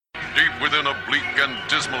Deep within a bleak and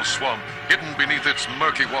dismal swamp, hidden beneath its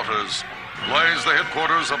murky waters, lies the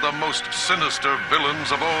headquarters of the most sinister villains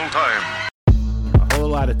of all time. A whole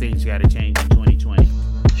lot of things got to change in 2020.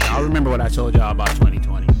 Y'all remember what I told y'all about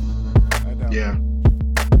 2020? Yeah.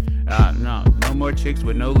 No more chicks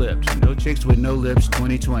with no lips. No chicks with no lips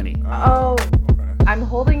 2020. Oh, I'm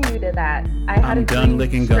holding you to that. I'm done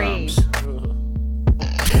licking gums.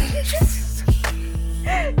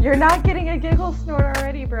 You're not getting a giggle snort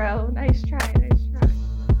already, bro. Nice try.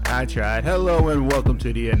 I tried. Hello and welcome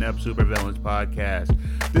to the Inept Supervillains podcast.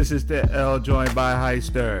 This is the L joined by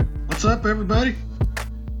Heister. What's up, everybody?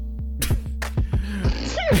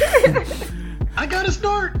 I got a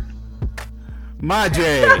snort. My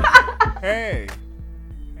J. Hey.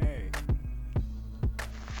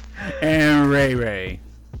 And Ray.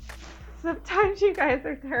 Sometimes you guys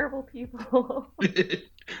are terrible people.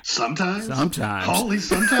 Sometimes. Sometimes. Holy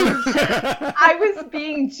sometimes. I was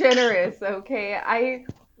being generous, okay?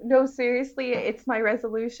 No, seriously, it's my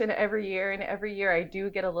resolution every year, and every year I do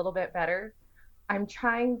get a little bit better. I'm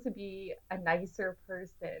trying to be a nicer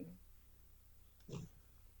person.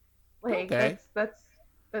 Like, okay.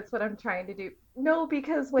 that's what I'm trying to do. No,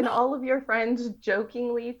 because when all of your friends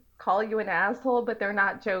jokingly call you an asshole, but they're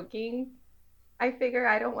not joking, I figure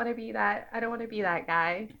I don't want to be that. I don't want to be that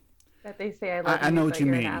guy that they say I love you, I know but what you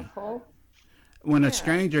you're mean. an asshole. When a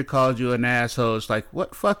stranger calls you an asshole, it's like,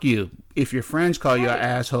 what? Fuck you. If your friends call you an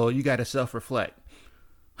asshole, you got to self-reflect.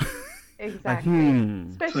 Exactly.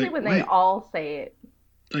 Especially Like, when they all say it.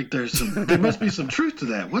 Like there must be some truth to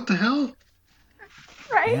that. What the hell?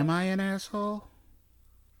 Right? Am I an asshole?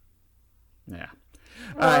 Yeah.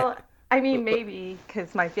 Well, I mean, maybe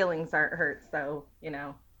because my feelings aren't hurt, so, you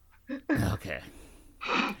know. Okay.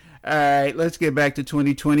 All right, let's get back to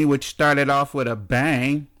 2020, which started off with a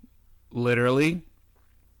bang, literally.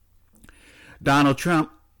 Donald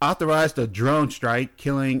Trump authorized a drone strike,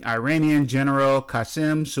 killing Iranian General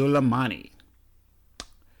Qasem Soleimani.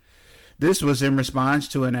 This was in response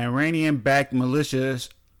to an Iranian-backed militia's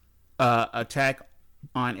attack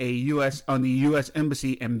on the U.S.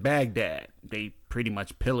 embassy in Baghdad. They pretty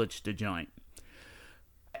much pillaged the joint.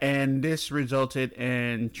 And this resulted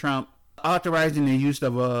in Trump authorizing the use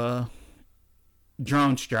of a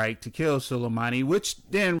drone strike to kill Soleimani, which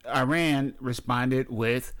then Iran responded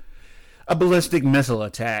with a ballistic missile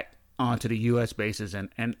attack onto the U.S. bases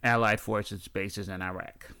and allied forces bases in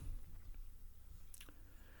Iraq.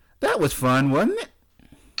 That was fun, wasn't it?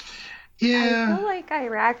 Yeah. I feel like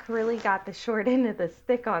Iraq really got the short end of the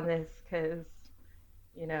stick on this because,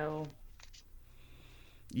 you know.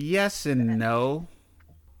 Yes and no.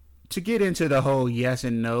 To get into the whole yes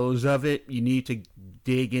and no's of it, you need to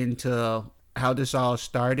dig into how this all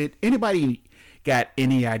started. Anybody got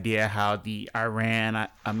any idea how the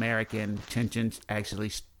Iran-American tensions actually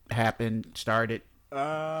started?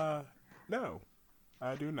 No,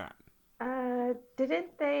 I do not.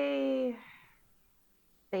 Didn't they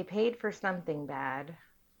paid for something bad,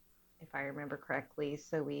 if I remember correctly,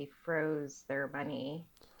 so we froze their money.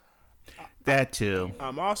 That too.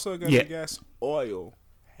 I'm also going to guess oil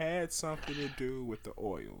had something to do with the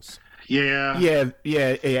oils. Yeah.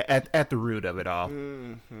 At the root of it all.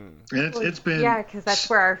 Mm-hmm. It's been. Yeah, because that's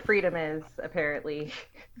where our freedom is, apparently.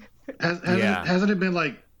 Hasn't it been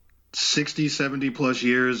like 60, 70 plus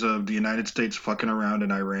years of the United States fucking around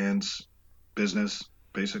in Iran's business,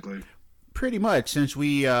 basically? Pretty much, since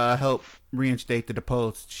we helped reinstate the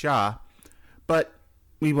deposed Shah. But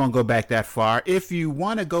we won't go back that far. If you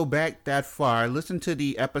want to go back that far, listen to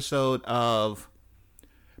the episode of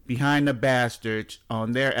Behind the Bastards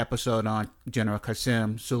on their episode on General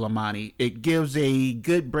Qasem Soleimani. It gives a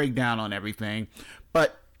good breakdown on everything.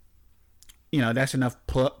 But, you know, that's enough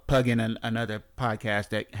plug in another podcast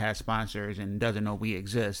that has sponsors and doesn't know we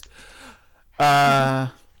exist.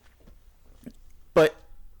 But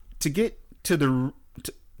to get to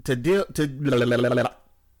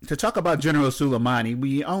to talk about General Soleimani,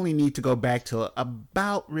 we only need to go back to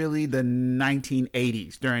about really the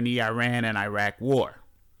 1980s during the Iran and Iraq War.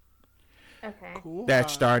 Okay. Cool. That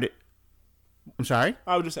started. I'm sorry?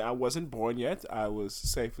 I would just say I wasn't born yet. I was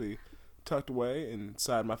safely tucked away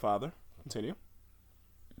inside my father. Continue.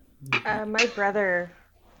 My brother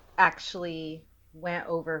actually went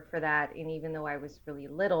over for that, and even though I was really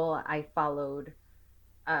little, I followed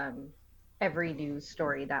every news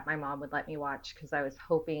story that my mom would let me watch because I was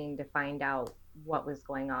hoping to find out what was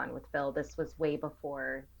going on with Phil. This was way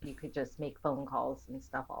before you could just make phone calls and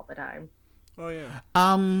stuff all the time. Oh,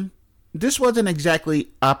 yeah. This wasn't exactly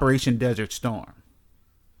Operation Desert Storm.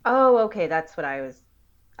 Oh, okay. That's what I was.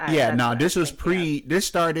 This was pre. This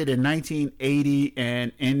started in 1980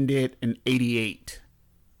 and ended in 88.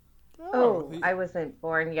 Oh, I wasn't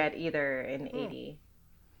born yet either in 80.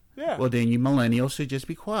 Yeah. Well, then you millennials should just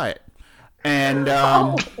be quiet. And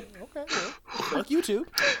Okay. Well, fuck you too.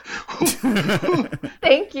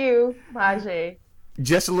 Thank you, Majay.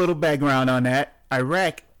 just a little background on that.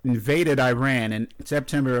 Iraq invaded Iran in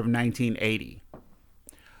September of 1980.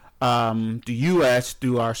 The U.S.,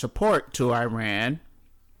 through our support to Iran,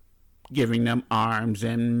 giving them arms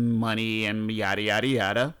and money and yada, yada,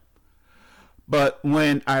 yada. But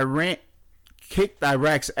when Iran kicked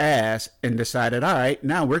Iraq's ass and decided, all right,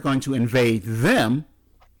 now we're going to invade them,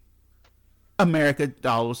 America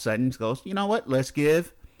all of a sudden goes, you know what, let's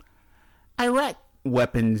give Iraq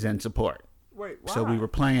weapons and support. Wait, why? So we were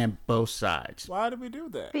playing both sides. Why did we do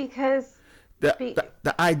that? Because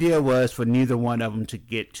The idea was for neither one of them to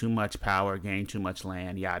get too much power, gain too much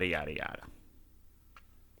land, yada, yada, yada.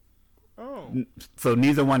 Oh, So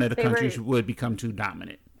neither one of the They countries were- would become too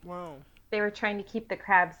dominant. wow. they were trying to keep the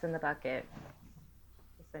crabs in the bucket.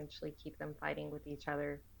 Essentially keep them fighting with each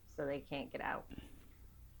other so they can't get out.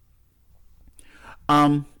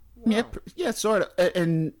 Yeah, sort of.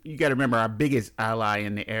 And you got to remember, our biggest ally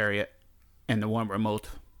in the area, and the one we're most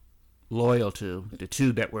loyal to, the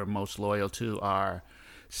two that we're most loyal to are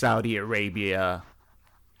Saudi Arabia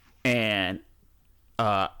and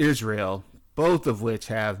Israel, both of which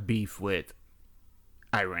have beef with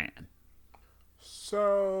Iran.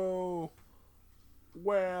 So,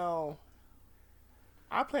 well,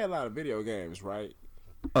 I play a lot of video games, right?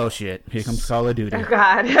 Oh shit! Here comes Call of Duty. Oh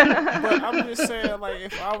God. But I'm just saying, like,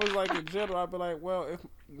 if I was like in general, I'd be like, well, if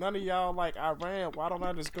none of y'all like Iran, why don't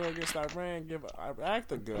I just go against Iran and give Iraq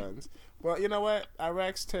the guns? Well, you know what?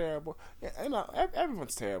 Iraq's terrible. You know,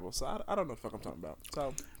 everyone's terrible. So I don't know what the fuck I'm talking about. So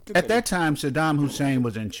At continue. that time, Saddam Hussein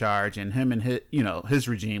was in charge, and him and his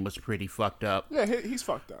regime was pretty fucked up. yeah, he's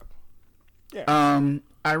fucked up. Yeah.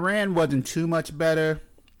 Iran wasn't too much better,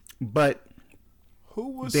 but Who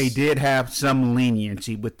was they did have some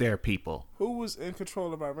leniency with their people. Who was in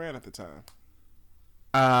control of Iran at the time?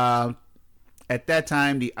 At that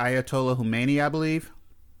time, the Ayatollah Khomeini, I believe.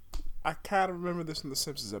 I kind of remember this in the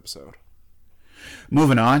Simpsons episode.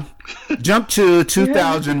 Moving on. Jump to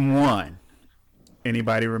 2001.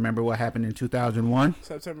 Anybody remember what happened in 2001?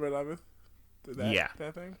 September 11th. Yeah.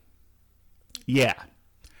 That thing. Yeah.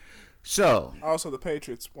 So, Also, the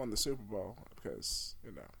Patriots won the Super Bowl because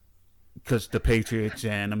because the Patriots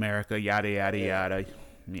and America, yada, yada, yada.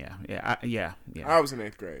 Yeah. I was in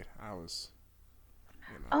 8th grade. I was.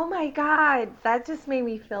 Oh my God. That just made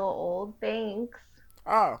me feel old. Thanks.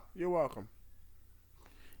 Oh, you're welcome.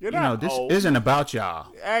 You're You know, not this old. isn't about y'all.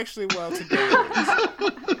 Actually, well, today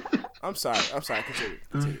it is. I'm sorry.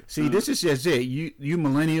 Continue. See, this is just it. You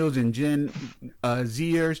millennials and Gen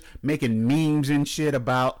Zers making memes and shit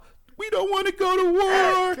about we don't want to go to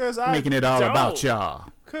war, 'Cause I making it all don't. about y'all.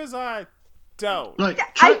 Because I don't. Like,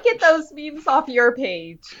 I get those memes off your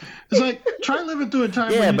page. it's like try living through a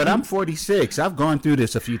time. Yeah, when you but can- I'm 46. I've gone through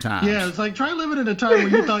this a few times. Yeah, it's like try living in a time when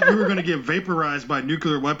you thought you were going to get vaporized by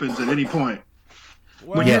nuclear weapons at any point.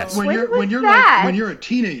 Well, Yes. When When you're was when you're that? like when you're a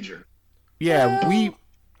teenager. Yeah,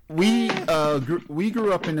 we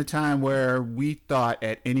grew up in a time where we thought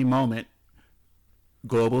at any moment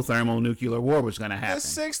global thermonuclear war was going to The happen.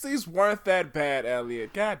 60s weren't that bad,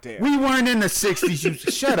 Elliot. Goddamn. We weren't in the 60s. You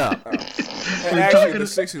shut up. And We're actually, talking- the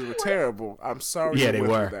 60s were terrible. I'm sorry Yeah, you they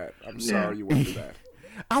went were. through that. I'm sorry you went through that.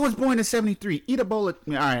 I was born in 73. Eat a bowl of...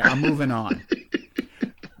 All right, I'm moving on.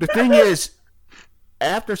 The thing is,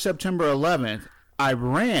 after September 11th,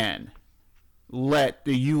 Iran let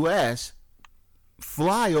the U.S.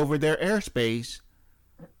 fly over their airspace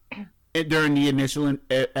during the initial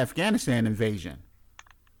Afghanistan invasion.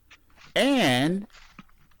 And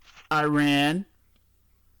Iran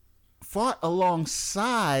fought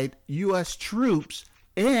alongside U.S. troops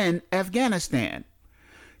in Afghanistan.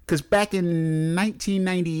 Because back in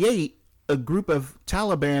 1998, a group of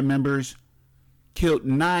Taliban members killed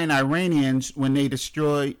 9 Iranians when they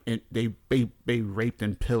destroyed and they raped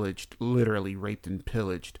and pillaged, literally raped and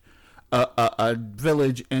pillaged, a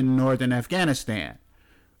village in northern Afghanistan.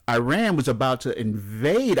 Iran was about to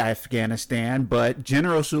invade Afghanistan, but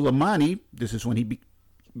General Soleimani, this is when he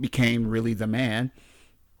became really the man,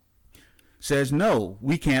 says, no,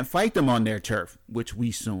 we can't fight them on their turf, which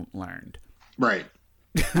we soon learned. Right.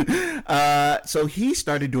 So he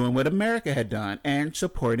started doing what America had done and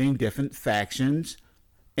supporting different factions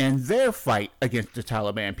in their fight against the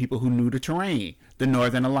Taliban, people who knew the terrain, the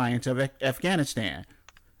Northern Alliance of Afghanistan.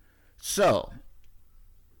 So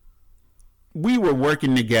we were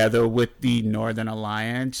working together with the Northern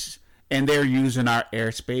Alliance, and they're using our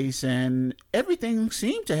airspace, and everything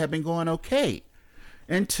seemed to have been going okay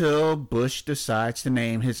until Bush decides to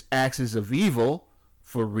name his axis of evil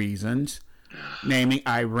for reasons, naming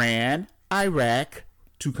Iran, Iraq,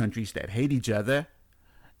 two countries that hate each other,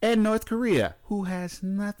 and North Korea, who has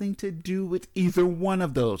nothing to do with either one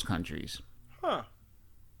of those countries. Huh.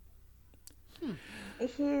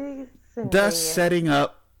 Thus setting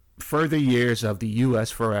up further years of the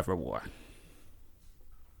U.S. Forever War.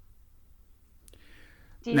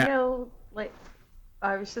 Do you know, like,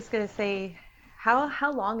 I was just going to say,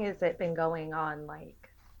 how long has it been going on, like,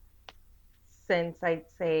 since I'd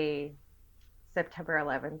say September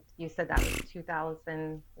 11th? You said that was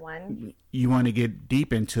 2001? You want to get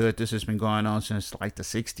deep into it, this has been going on since, like, the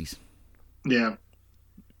 60s. Yeah.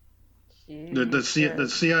 The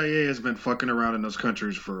CIA has been fucking around in those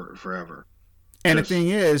countries for forever. And the thing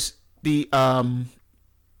is, the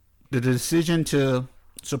decision to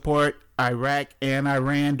support Iraq and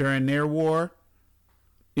Iran during their war,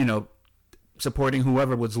 you know, supporting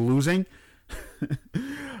whoever was losing,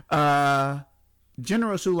 General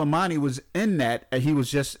Soleimani was in that. He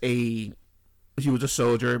was a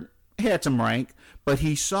soldier, he had some rank, but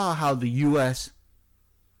he saw how the U.S.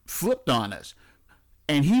 flipped on us.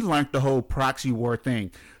 And he learned the whole proxy war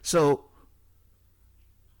thing. So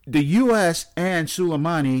the U.S. and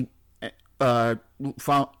Soleimani,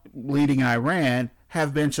 leading Iran,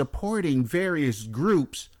 have been supporting various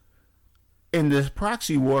groups in this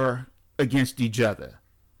proxy war against each other.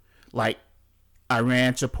 Like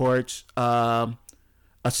Iran supports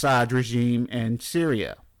Assad regime in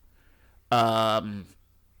Syria.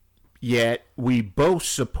 Yet we both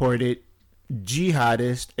supported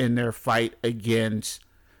jihadists in their fight against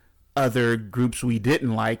other groups we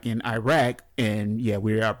didn't like in Iraq, and yeah,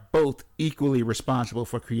 we are both equally responsible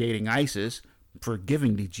for creating ISIS, for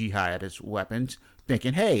giving the jihadists weapons,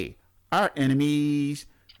 thinking, hey, our enemies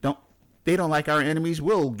don't like our enemies,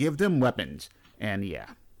 we'll give them weapons. And yeah.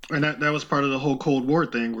 And that was part of the whole Cold War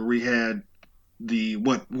thing, where we had the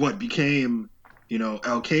what became,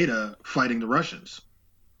 Al Qaeda fighting the Russians.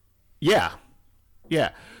 Yeah.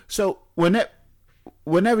 So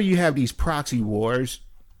whenever you have these proxy wars,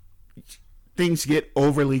 things get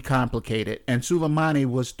overly complicated. And Soleimani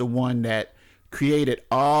was the one that created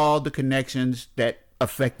all the connections that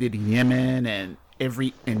affected Yemen and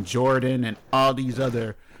Jordan and all these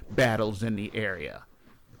other battles in the area.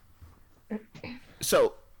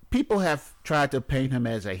 So people have tried to paint him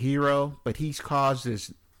as a hero, but he's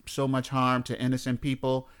caused so much harm to innocent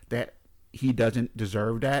people that he doesn't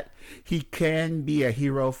deserve that. He can be a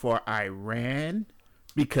hero for Iran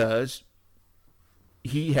because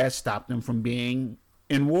he has stopped them from being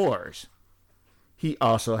in wars. He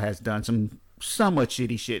also has done some somewhat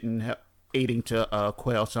shitty shit in aiding to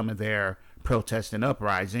quell some of their protests and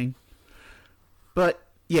uprising. But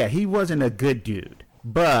yeah, he wasn't a good dude.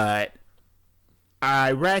 But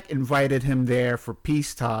Iraq invited him there for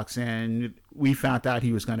peace talks, and we found out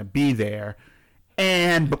he was going to be there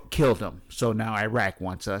and killed him. So now Iraq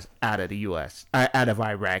wants us out of the U.S., out of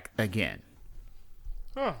Iraq again.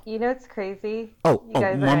 Huh. You know it's crazy?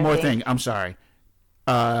 One more thing. I'm sorry.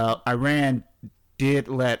 Iran did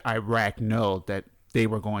let Iraq know that they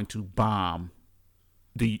were going to bomb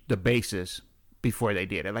the bases before they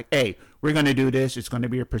did it. Like, hey, we're going to do this. It's going to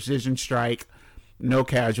be a precision strike, no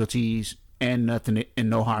casualties, and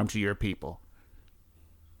no harm to your people.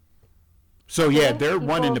 So yeah, they're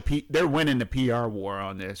winning the PR war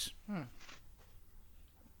on this.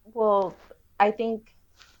 Well, I think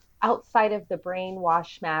outside of the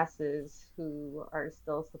brainwashed masses who are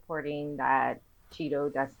still supporting that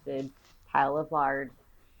Cheeto-dusted pile of lard,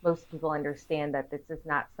 most people understand that this is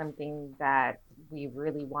not something that we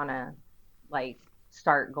really want to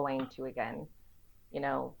start going to again.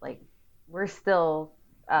 We're still,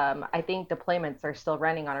 I think deployments are still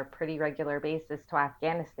running on a pretty regular basis to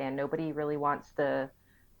Afghanistan. Nobody really wants to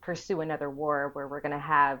pursue another war where we're going to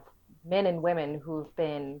have men and women who've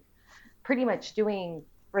been pretty much doing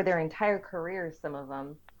for their entire careers, some of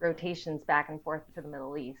them, rotations back and forth to the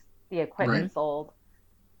Middle East. The equipment's old.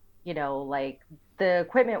 The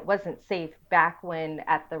equipment wasn't safe back when,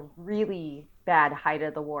 at the really bad height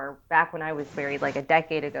of the war, back when I was buried a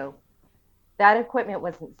decade ago. That equipment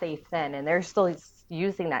wasn't safe then, and they're still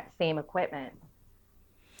using that same equipment.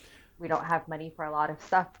 We don't have money for a lot of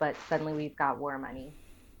stuff, but suddenly we've got war money.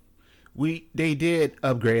 They did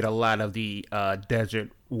upgrade a lot of the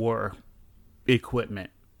Desert War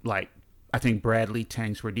equipment. I think Bradley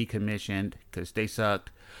tanks were decommissioned because they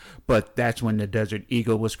sucked. But that's when the Desert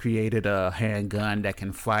Eagle was created, a handgun that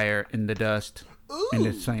can fire in the dust, in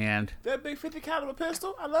the sand. That big 50 caliber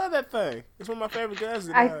pistol, I love that thing. It's one of my favorite guns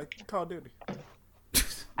in Call of Duty.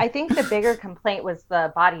 I think the bigger complaint was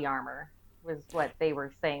the body armor. was what they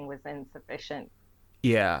were saying was insufficient.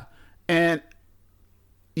 Yeah. And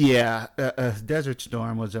Desert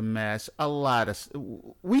Storm was a mess.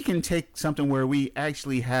 We can take something where we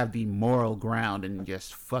actually have the moral ground and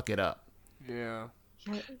just fuck it up. Yeah.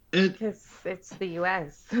 Because it's the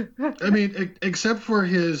U.S. I mean, except for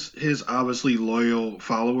his obviously loyal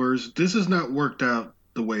followers, this has not worked out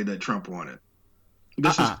the way that Trump wanted.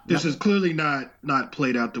 This is clearly not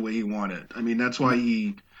played out the way he wanted. I mean, that's why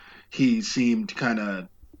he seemed kind of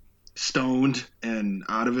stoned and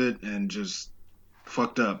out of it and just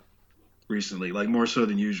fucked up recently, like more so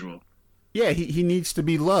than usual. Yeah, he needs to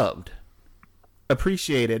be loved,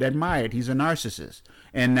 appreciated, admired. He's a narcissist.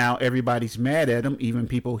 And now everybody's mad at him, even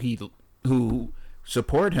people who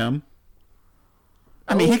support him.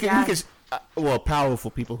 I mean, he can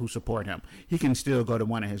powerful people who support him. He can still go to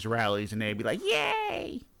one of his rallies and they'd be like,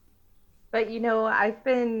 "Yay!" But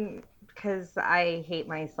because I hate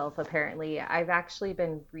myself apparently, I've actually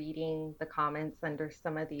been reading the comments under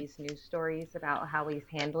some of these news stories about how he's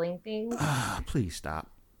handling things. Please stop.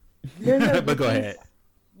 No, but go ahead.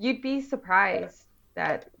 You'd be surprised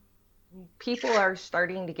that people are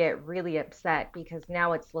starting to get really upset because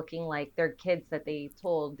now it's looking like their kids that they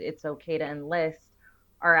told it's okay to enlist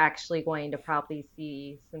are actually going to probably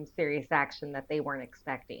see some serious action that they weren't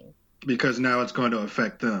expecting. Because now it's going to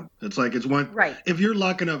affect them. It's like it's one. Right. If you're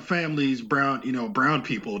locking up families, brown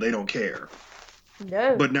people, they don't care.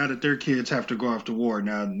 No. But now that their kids have to go off to war,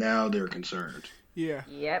 now they're concerned. Yeah.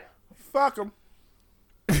 Yep. Fuck them.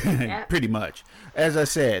 Pretty much. As I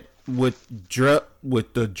said, with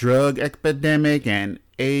the drug epidemic and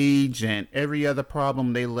AIDS and every other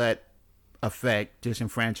problem they let affect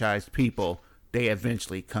disenfranchised people, they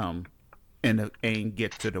eventually come and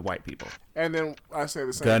get to the white people. And then I say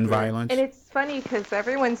the same gun thing. violence. And it's funny because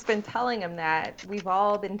everyone's been telling them that. We've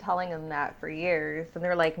all been telling them that for years, and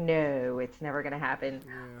they're like, "No, it's never gonna happen."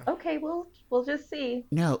 Yeah. Okay, we'll just see.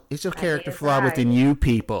 No, it's a character flaw within you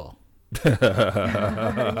people.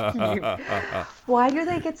 Why do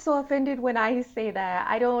they get so offended when I say that?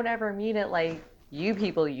 I don't ever mean it like you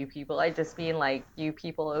people. I just mean like you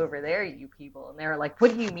people over there, you people. And they're like,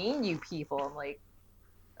 "What do you mean, you people?" I'm like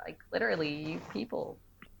literally, you people.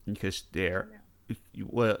 Because they're the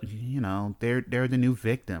new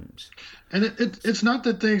victims. And it's not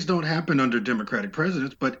that things don't happen under Democratic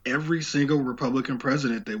presidents, but every single Republican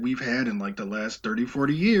president that we've had in like the last 30,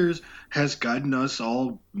 40 years has gotten us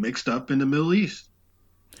all mixed up in the Middle East.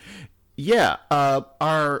 Yeah,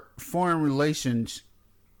 our foreign relations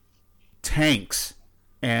tanks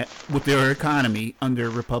with their economy under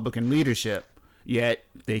Republican leadership, yet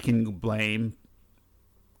they can blame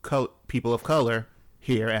people of color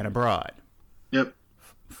here and abroad. Yep.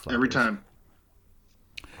 Fuckers. Every time.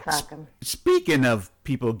 Speaking of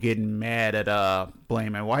people getting mad at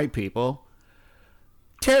blaming white people,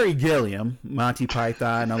 Terry Gilliam, Monty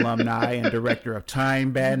Python alumni and director of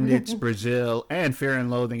Time Bandits, Brazil, and Fear and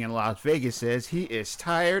Loathing in Las Vegas, says he is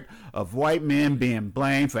tired of white men being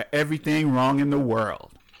blamed for everything wrong in the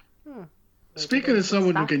world. Speaking of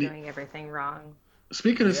someone who can doing everything wrong.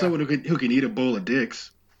 Speaking of someone who can eat a bowl of dicks.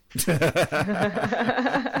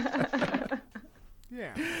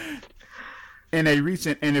 Yeah. In a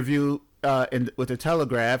recent interview with the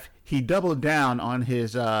Telegraph, he doubled down on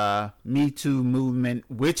his Me Too movement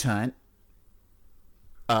witch hunt.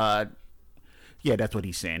 Yeah, that's what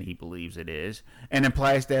he's saying. He believes it is, and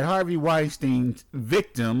implies that Harvey Weinstein's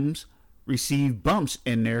victims receive bumps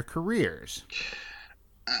in their careers.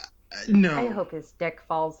 No. I hope his dick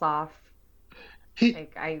falls off.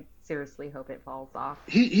 I seriously hope it falls off.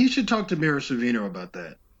 He should talk to Mira Sorvino about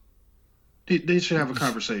that. They should have a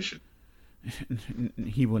conversation.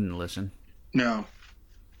 He wouldn't listen. No.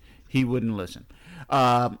 He wouldn't listen.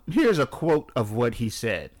 Here's a quote of what he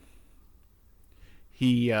said.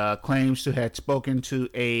 He claims to have spoken to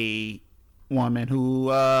a woman who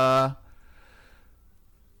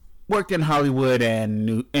worked in Hollywood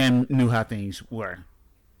and knew how things were.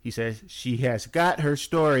 He says she has got her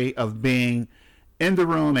story of being in the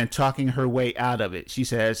room and talking her way out of it. She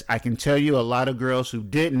says, I can tell you a lot of girls who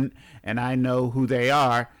didn't, and I know who they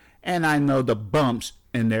are, and I know the bumps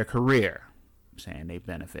in their career. I'm saying they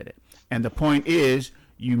benefited. And the point is,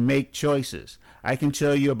 you make choices. I can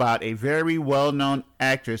tell you about a very well-known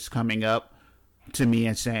actress coming up to me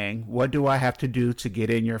and saying, what do I have to do to get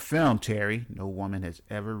in your film, Terry? No woman has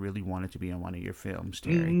ever really wanted to be in one of your films,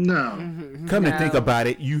 Terry. No. Come to think about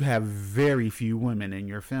it, you have very few women in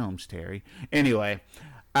your films, Terry. Anyway,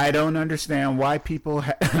 I don't understand why people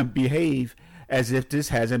behave as if this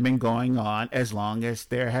hasn't been going on as long as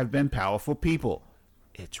there have been powerful people.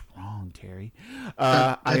 It's wrong, Terry.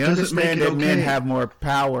 That I doesn't make understand it that men okay. have more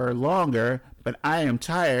power longer, but I am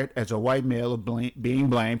tired as a white male of being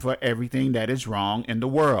blamed for everything that is wrong in the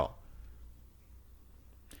world.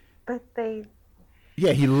 But they,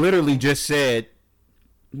 Yeah, he literally just said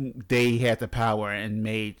they had the power and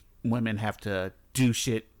made women have to do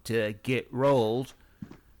shit to get roles.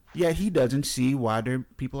 Yet he doesn't see why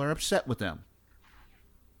people are upset with them.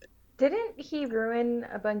 didn't he ruin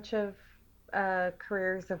a bunch of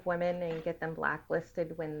careers of women and get them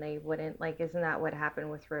blacklisted when they wouldn't? Like, isn't that what happened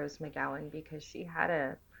with Rose McGowan? Because she had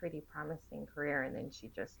a pretty promising career and then she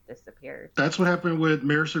just disappeared. That's what happened with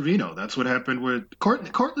Mira Sorvino. That's what happened with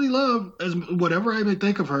Courtney Love. As whatever I may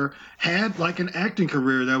think of her, had like an acting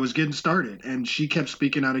career that was getting started, and she kept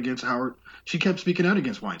speaking out against Howard. She kept speaking out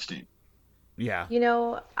against Weinstein. Yeah. You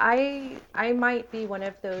know, I might be one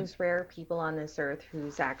of those rare people on this earth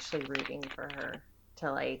who's actually rooting for her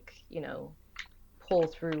to, like, you know, pull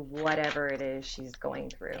through whatever it is she's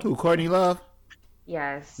going through. Who, Courtney Love?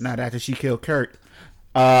 Yes. Not after she killed Kurt.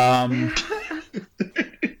 Allegedly.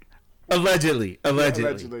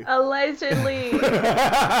 Allegedly. Allegedly.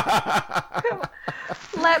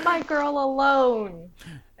 Let my girl alone.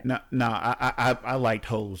 No, I liked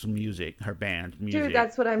Ho's music, her band's music. Dude,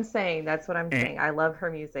 that's what I'm saying. That's what I'm saying. I love her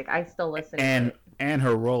music. I still listen to it. And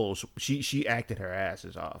her roles. She acted her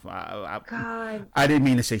asses off. God. I didn't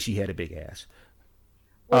mean to say she had a big ass.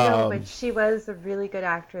 Well, no, but she was a really good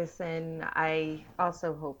actress, and I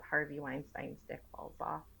also hope Harvey Weinstein's dick falls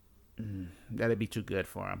off. That'd be too good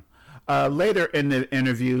for him. Later in the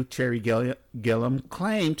interview, Terry Gilliam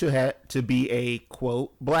claimed to be a,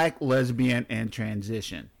 quote, black lesbian in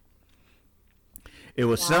transition. It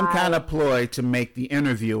was some kind of ploy to make the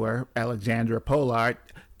interviewer, Alexandra Pollard,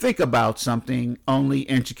 think about something only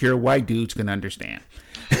insecure white dudes can understand.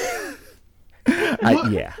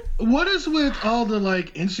 Yeah. What is with all the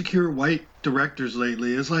like insecure white directors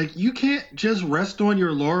lately? It's like you can't just rest on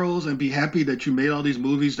your laurels and be happy that you made all these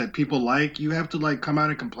movies that people like. You have to like come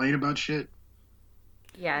out and complain about shit.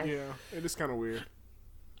 Yes. Yeah, it is kind of weird.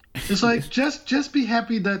 It's like just be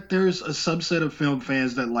happy that there's a subset of film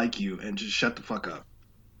fans that like you and just shut the fuck up.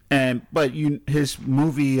 But his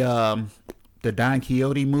movie, the Don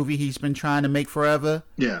Quixote movie he's been trying to make forever.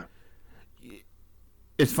 Yeah.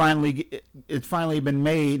 It's finally been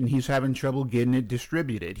made, and he's having trouble getting it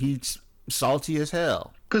distributed. He's salty as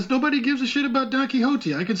hell. Because nobody gives a shit about Don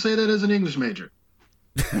Quixote. I can say that as an English major.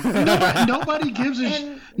 Nobody gives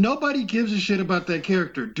a shit about that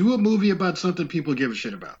character. Do a movie about something people give a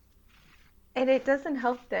shit about. And it doesn't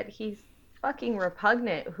help that he's fucking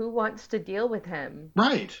repugnant. Who wants to deal with him?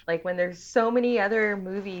 Right. Like, when there's so many other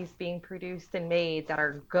movies being produced and made that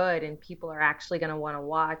are good and people are actually going to want to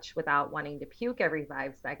watch without wanting to puke every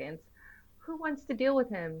 5 seconds, who wants to deal with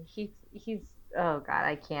him? He's oh God,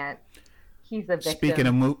 I can't. He's a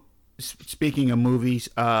victim. Speaking of movies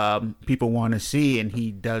people want to see and he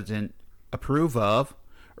doesn't approve of,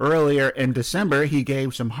 earlier in December he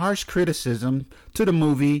gave some harsh criticism to the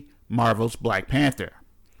movie Marvel's Black Panther.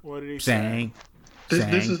 What did he say?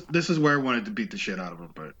 This is where I wanted to beat the shit out of him,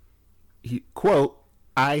 but he, quote,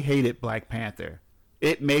 I hated Black Panther.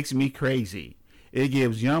 It makes me crazy. It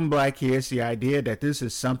gives young black kids the idea that this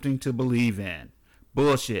is something to believe in.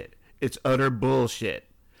 Bullshit. It's utter bullshit.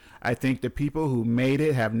 I think the people who made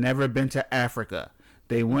it have never been to Africa.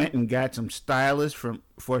 They went and got some stylists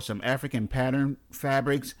for some African pattern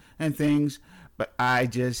fabrics and things, but I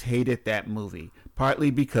just hated that movie, partly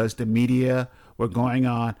because the media were going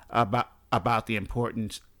on about the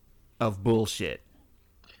importance of bullshit.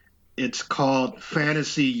 It's called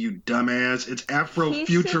fantasy, you dumbass. It's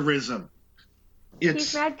Afrofuturism.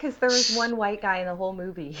 He's mad because there was one white guy in the whole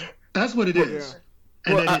movie. That's what it is.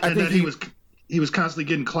 Yeah. And then he was constantly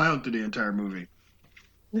getting clowned through the entire movie.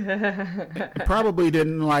 Probably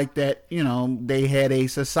didn't like that, they had a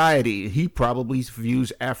society. He probably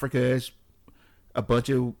views Africa as a bunch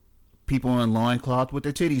of people in loincloth with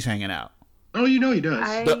their titties hanging out. Oh, he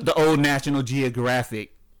does. The old National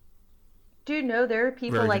Geographic. Dude, no, there are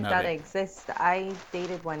people like that it. exist. I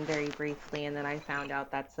dated one very briefly, and then I found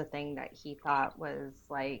out that's the thing that he thought was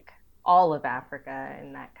like all of Africa,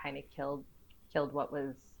 and that kind of killed what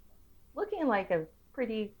was looking like a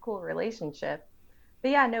pretty cool relationship.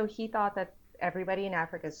 But yeah, no, he thought that everybody in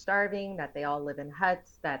Africa is starving, that they all live in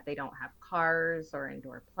huts, that they don't have cars or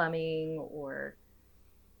indoor plumbing or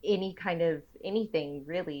any kind of anything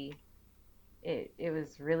really. It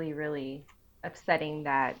was really, really upsetting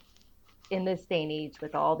that in this day and age,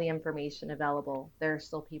 with all the information available, there are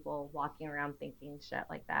still people walking around thinking shit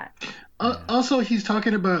like that. Also, he's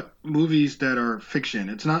talking about movies that are fiction.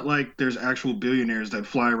 It's not like there's actual billionaires that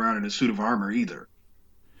fly around in a suit of armor either.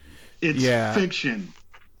 It's Yeah. fiction,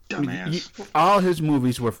 dumbass. All his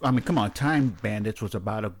movies were. I mean, come on. Time Bandits was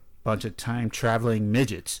about a bunch of time traveling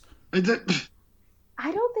midgets. I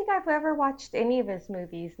don't think I've ever watched any of his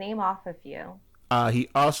movies. Name off a few. He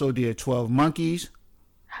also did 12 Monkeys.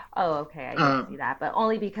 Oh, okay, I didn't see that, but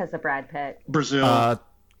only because of Brad Pitt. Brazil.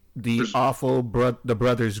 The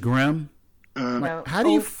Brothers Grimm. No. How do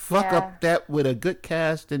you Oh, fuck yeah. up that with a good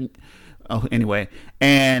cast? And anyway,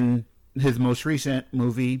 and his most recent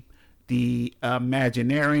movie, The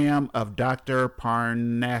Imaginarium of Dr.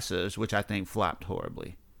 Parnassus, which I think flopped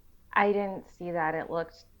horribly. I didn't see that. It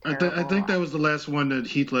looked I terrible. think that was the last one that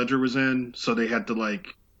Heath Ledger was in, so they had to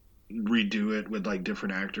like redo it with like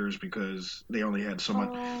different actors because they only had so much.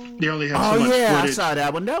 They only had so Oh much yeah, footage. I saw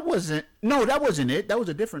that one. That wasn't it. That was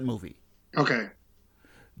a different movie. Okay.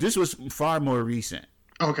 This was far more recent.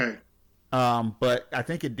 Okay. But I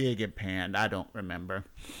think it did get panned. I don't remember.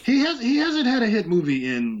 He hasn't had a hit movie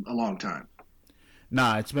in a long time,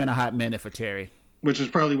 Nah, it's been a hot minute for Terry. which is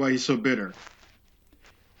probably why he's so bitter.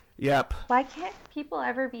 Yep. Why can't people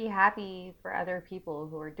ever be happy for other people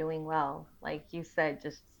who are doing well? Like you said,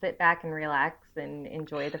 just sit back and relax and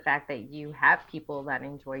enjoy the fact that you have people that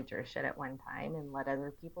enjoyed your shit at one time and let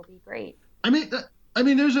other people be great. I mean,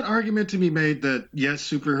 there's an argument to be made that yes,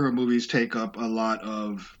 superhero movies take up a lot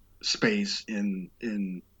of space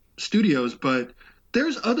in studios, but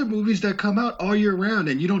there's other movies that come out all year round,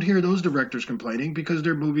 and you don't hear those directors complaining because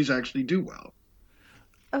their movies actually do well.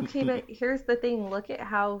 Okay, but here's the thing. Look at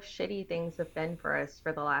how shitty things have been for us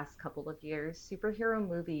for the last couple of years. Superhero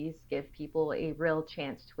movies give people a real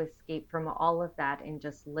chance to escape from all of that and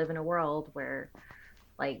just live in a world where,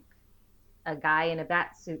 like, a guy in a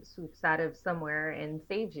bat suit swoops out of somewhere and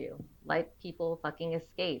saves you. Let people fucking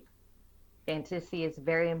escape. Fantasy is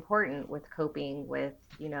very important with coping with,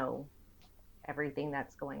 everything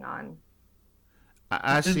that's going on.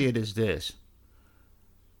 I see it as this.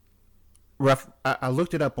 I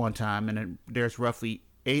looked it up one time, and there's roughly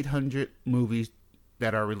 800 movies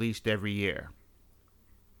that are released every year.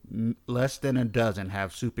 Less than a dozen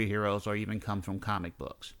have superheroes or even come from comic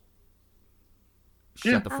books.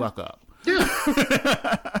 Shut the fuck up. Yeah,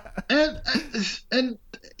 and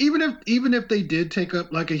even if they did take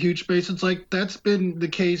up like a huge space, it's like that's been the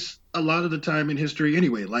case a lot of the time in history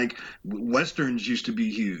anyway. Like westerns used to be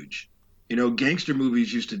huge, gangster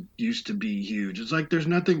movies used to be huge. It's like there's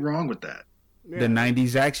nothing wrong with that. The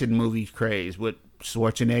 90s action movie craze with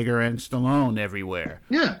Schwarzenegger and Stallone everywhere.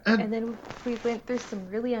 Yeah, And then we went through some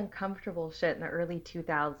really uncomfortable shit in the early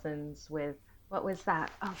 2000s with, what was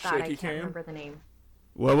that? Oh God, Shaky I can't cam? remember the name.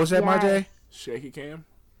 What was that, Marjay? Shaky cam.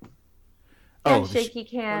 Oh, Shaky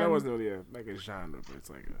Well, Cam. that wasn't really like a genre, but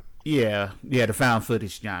it's like a yeah, the found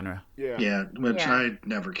footage genre. yeah, which Yeah. I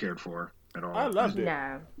never cared for at all. I loved it.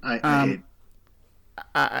 No. I hate.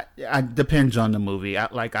 I depends on the movie. I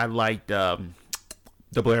liked the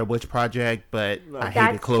Blair Witch Project, but I That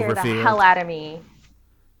hated scared the hell Cloverfield. out of me.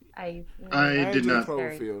 I I did enjoyed not.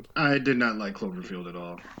 Cloverfield. I did not like Cloverfield at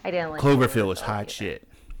all. I didn't like Cloverfield was Cloverfield hot either. shit.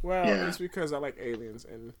 Well, Yeah. it's because I like aliens,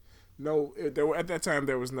 and at that time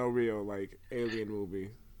there was no real like alien movie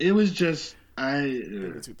It was just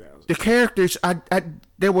in the 2000s. The characters,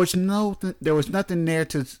 there was nothing there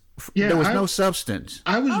to. Yeah, there was no substance.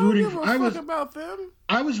 I was I don't rooting. give a I fuck was about them.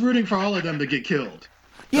 I was rooting for all of them to get killed.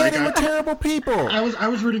 Yeah, Like, they were terrible people. I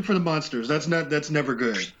was rooting for the monsters. That's never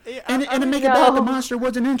good. Yeah, And to make it No. bad, the monster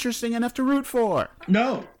wasn't interesting enough to root for.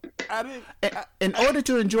 No. I didn't. In order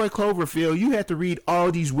to enjoy Cloverfield, you had to read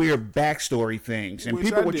all these weird backstory things, and Which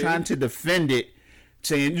people I were did. trying to defend it,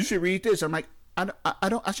 saying you should read this. I'm like,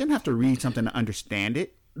 I shouldn't have to read something to understand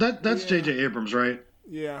it. That's J.J. Abrams, right?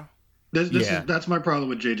 Yeah. That's my problem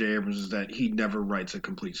with J.J. Abrams is that he never writes a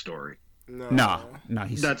complete story. No. No,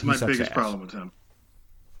 he That's he my sucks biggest ass. problem with him.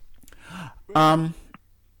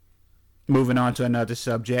 Moving on to another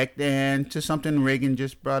subject and to something Reagan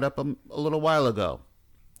just brought up a little while ago.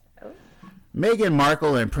 Meghan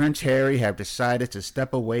Markle and Prince Harry have decided to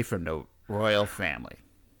step away from the royal family.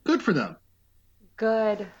 Good for them.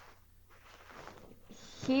 Good.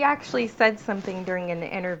 He actually said something during an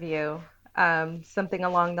interview, something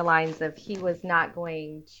along the lines of he was not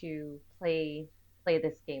going to play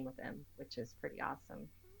this game with him, which is pretty awesome.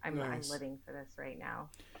 I'm Nice. living for this right now.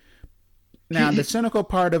 Now, the cynical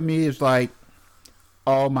part of me is like,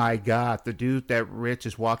 oh my God, the dude that rich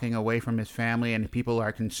is walking away from his family and people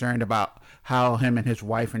are concerned about how him and his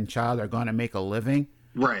wife and child are going to make a living.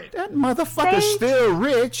 Right. That motherfucker's They- still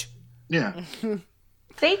rich. Yeah.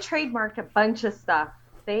 They trademarked a bunch of stuff.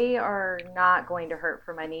 They are not going to hurt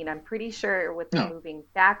for money, and I'm pretty sure with them No. moving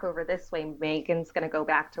back over this way, Megan's going to go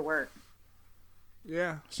back to work.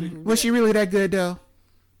 Yeah. She can Was she really that good, though?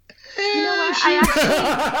 You know what?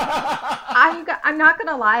 I'm not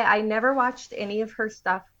gonna lie. I never watched any of her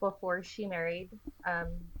stuff before she married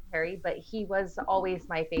Harry, but he was always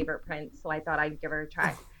my favorite prince, so I thought I'd give her a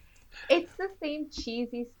try. It's the same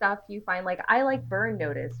cheesy stuff you find. Like I like Burn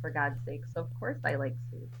Notice for God's sake, so of course I like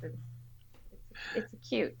Suits. It's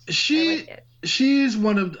cute. I like it. She's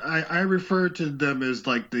one of I refer to them as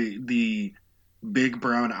like the big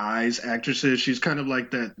brown eyes actresses. She's kind of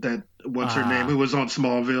like that what's her name, who was on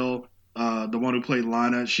Smallville, the one who played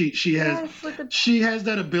Lana. She has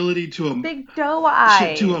that ability to big doe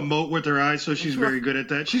eyes to emote with her eyes, so she's very good at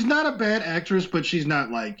that. She's not a bad actress, but she's not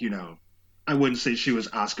like, I wouldn't say she was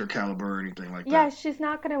Oscar caliber or anything like that. Yeah, she's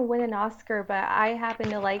not gonna win an Oscar, but I happen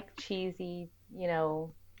to like cheesy,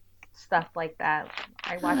 stuff like that.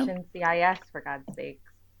 I watch NCIS for God's sakes.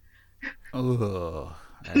 Oh.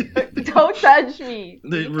 Don't judge me.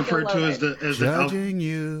 They refer to as the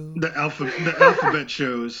alphabet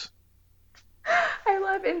shows. I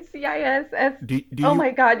love NCIS. Oh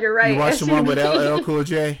my God, you're right. You watch the one with LL Cool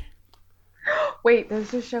J? Wait,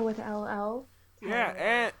 there's a show with LL.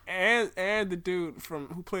 Yeah, and the dude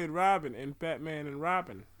who played Robin in Batman and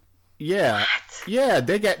Robin. Yeah, what? Yeah,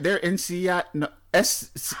 they got their NCIS. No,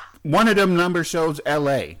 one of them numbers shows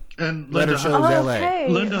L.A. and letter shows L.A. Okay.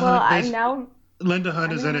 Linda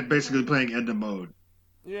Hunt is in it, basically playing Edna Mode.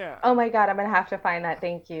 Yeah. Oh my God, I'm gonna have to find that.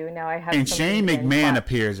 Thank you. Now I have. And Shane McMahon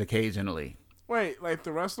appears occasionally. Wait, like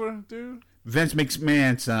the wrestler dude? Vince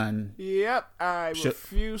McMahon's son. Yep, I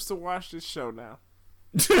refuse to watch this show now.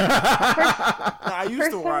 For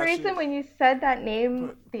some reason, when you said that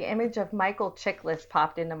name, the image of Michael Chiklis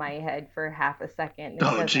popped into my head for half a second. It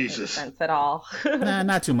doesn't Jesus! make sense at all. Nah,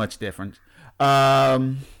 not too much difference.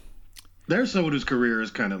 There's someone whose career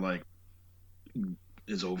is kind of like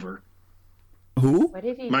is over. Who? What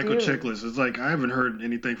did he Michael do? Chiklis. It's like I haven't heard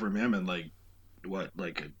anything from him in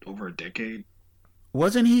over a decade.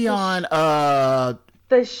 Wasn't he on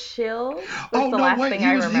The Shield? He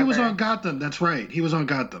was on Gotham. That's right. He was on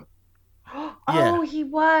Gotham. Oh, he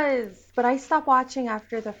was. But I stopped watching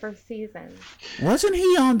after the first season. Wasn't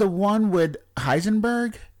he on the one with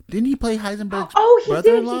Heisenberg? Didn't he play Heisenberg's he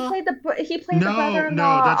brother-in-law? did. He played the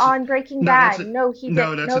brother-in-law on Breaking Bad. He didn't.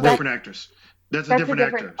 No, that's a different actress. That's a different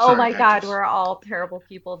actor. Oh my God, we're all terrible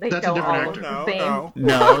people. They That's don't a different all actor. look the same.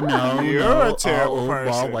 No. You're a terrible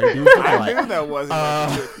person. I knew that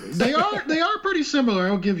wasn't. They are pretty similar.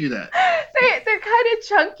 I'll give you that. They're kind of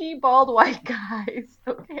chunky, bald white guys.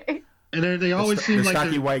 Okay. And they always seem like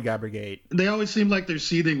stocky white guy brigade. They always seem like they're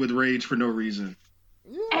seething with rage for no reason.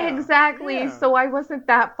 Yeah, exactly. Yeah. So I wasn't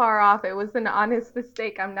that far off. It was an honest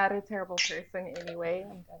mistake. I'm not a terrible person anyway.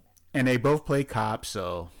 And they both play cops,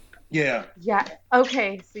 so. Yeah. Yeah.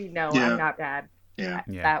 Okay. See, no, Yeah. I'm not bad. Yeah.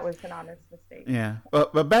 That was an honest mistake. Yeah.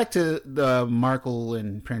 But back to the Markle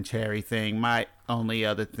and Prince Harry thing. My only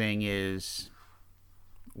other thing is,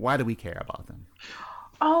 why do we care about them?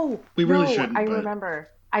 We really shouldn't. I remember.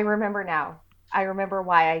 I remember now. I remember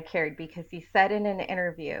why I cared, because he said in an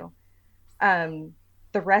interview,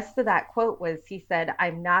 the rest of that quote was, he said,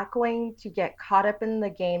 "I'm not going to get caught up in the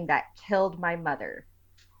game that killed my mother."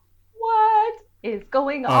 What is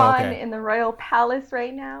going on in the royal palace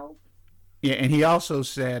right now? Yeah, and he also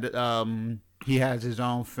said he has his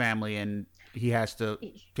own family and he has to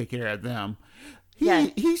take care of them.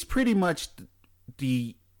 He's pretty much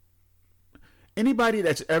the anybody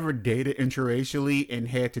that's ever dated interracially and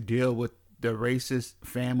had to deal with the racist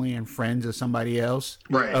family and friends of somebody else,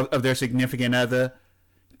 right, of their significant other,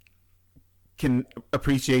 can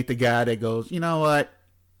appreciate the guy that goes, you know what,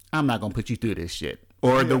 I'm not gonna put you through this shit.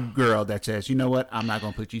 Or the girl that says, you know what, I'm not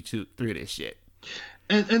going to put you through this shit.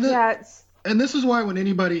 And this is why when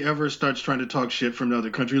anybody ever starts trying to talk shit from another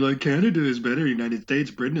country, like Canada is better, United States,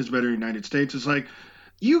 Britain is better, United States, it's like,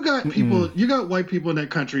 you got white people in that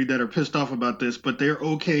country that are pissed off about this, but they're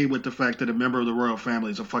okay with the fact that a member of the royal family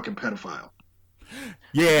is a fucking pedophile.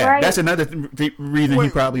 Yeah, right. That's another reason he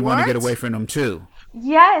probably wanted to get away from them, too.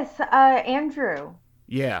 Yes, Andrew.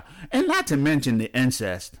 Yeah, and not to mention the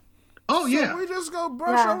incest. Oh, yeah. So we just go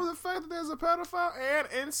brush over the fact that there's a pedophile and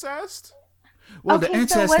incest? Well, the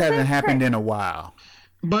incest hasn't happened in a while.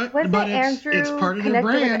 But Andrew it's part of their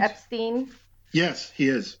brand. With Epstein? Yes, he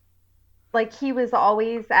is. Like, he was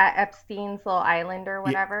always at Epstein's little island or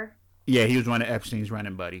whatever? Yeah, he was one of Epstein's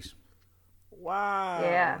running buddies. Wow.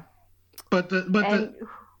 Yeah. But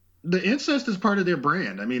the incest is part of their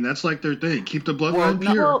brand. I mean, that's like their thing. Keep the bloodline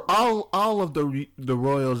pure. All of the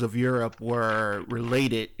royals of Europe were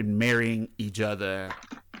related and marrying each other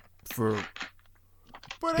for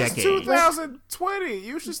decades. It's 2020.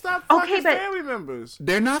 You should stop fucking family members.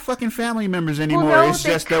 They're not fucking family members animore. It's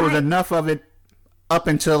just there was enough of it up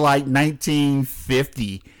until like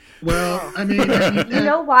 1950. Well, I mean, You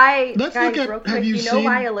know why, let's guys, look at- real have quick, you you know seen-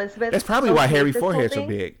 why Elizabeth... That's probably why okayed hairy this whole foreheads are thing?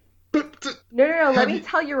 big. No, let Have me you-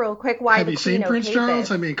 tell you real quick why have the you Queen seen Prince okayed Charles?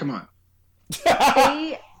 this. I mean, come on.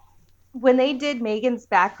 When they did Meghan's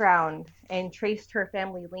background and traced her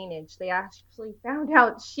family lineage, they actually found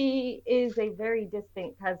out she is a very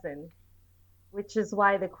distant cousin, which is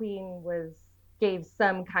why the Queen gave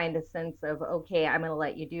some kind of sense of, okay, I'm going to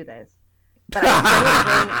let you do this. But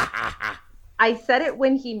I said it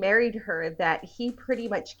when he married her that he pretty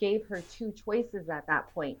much gave her two choices at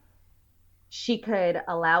that point. She could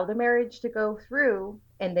allow the marriage to go through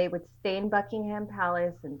and they would stay in Buckingham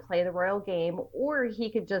Palace and play the royal game, or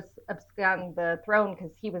he could just abscond the throne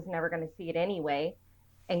because he was never going to see it anyway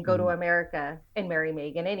and go to America and marry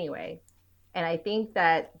Meghan anyway. And I think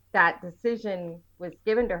that decision was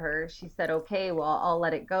given to her. She said, okay, well, I'll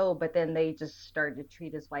let it go. But then they just started to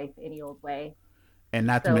treat his wife any old way. And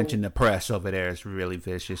not to mention the press over there is really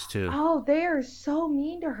vicious too. Oh, they are so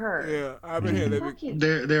mean to her. Yeah, I've been here.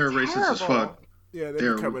 They're racist as fuck. Yeah,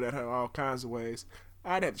 they're coming at her all kinds of ways.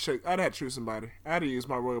 I'd have to shoot somebody. I'd have used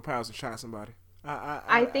my royal powers and shot somebody.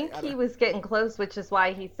 I think he was getting close, which is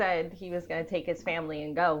why he said he was going to take his family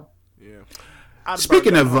and go. Yeah.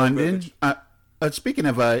 Speaking of London, speaking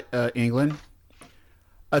of England,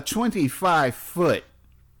 a 25-foot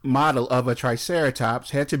model of a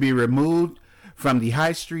Triceratops had to be removed from the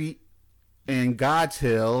High Street in God's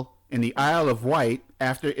Hill in the Isle of Wight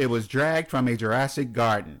after it was dragged from a Jurassic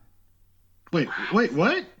garden. Wait,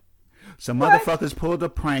 what? Some motherfuckers pulled a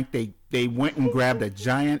prank. They went and grabbed a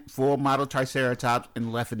giant full model Triceratops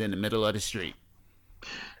and left it in the middle of the street.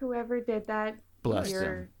 Whoever did that, Bless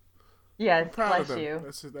them. Yes, bless you.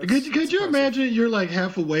 Could you imagine you're like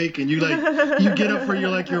half awake and you get up for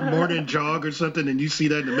your morning jog or something and you see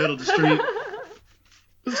that in the middle of the street?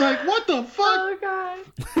 It's like, what the fuck? Oh God.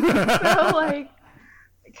 So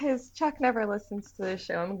because Chuck never listens to the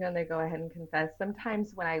show, I'm gonna go ahead and confess.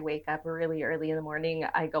 Sometimes when I wake up really early in the morning,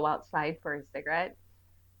 I go outside for a cigarette.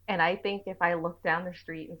 And I think if I looked down the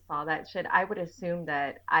street and saw that shit, I would assume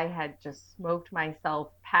that I had just smoked myself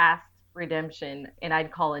past redemption and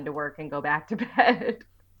I'd call into work and go back to bed.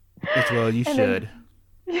 As well, you should.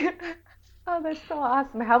 Oh, that's so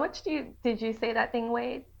awesome. How much did you say that thing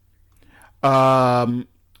weighed?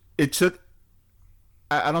 It took,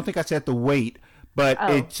 I don't think I said the weight, but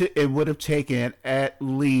it would have taken at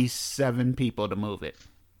least 7 people to move it.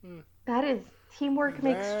 That is teamwork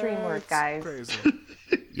makes dream work, guys. Crazy.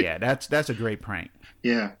 Yeah, that's a great prank.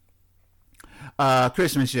 Yeah.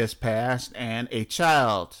 Christmas just passed, and a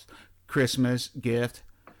child's Christmas gift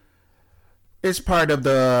is part of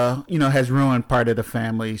has ruined part of the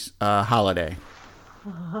family's holiday.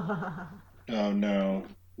 Oh no.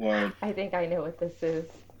 What? I think I know what this is.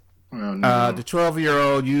 Oh no. The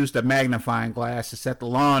 12-year-old used a magnifying glass to set the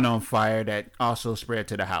lawn on fire that also spread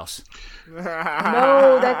to the house. No,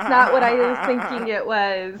 that's not what I was thinking it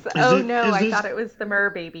was. I thought it was the Mer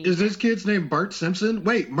Baby. Is this kid's name Bart Simpson?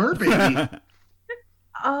 Wait, Mer Baby.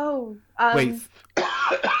 Wait.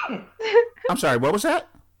 I'm sorry, what was that?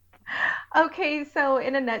 Okay, so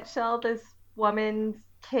in a nutshell, this woman's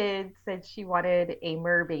kid said she wanted a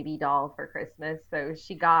Mer Baby doll for Christmas. So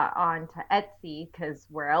she got on to Etsy, because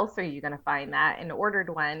where else are you going to find that, and ordered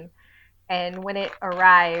one. And when it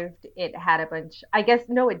arrived, it had a bunch... I guess,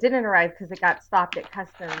 no, it didn't arrive because it got stopped at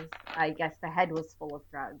customs. I guess the head was full of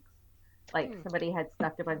drugs. Like, somebody had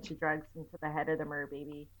stuffed a bunch of drugs into the head of the Mer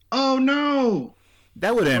Baby. Oh, no!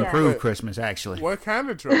 That would have improved Christmas, actually. What kind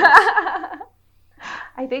of drugs?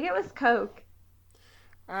 I think it was Coke.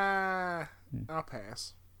 I'll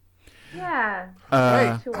pass. Yeah.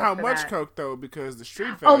 Wait, how much Coke, though? Because the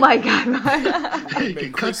street value... Oh, my God. Hey, you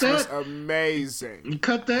can cut that. Amazing. You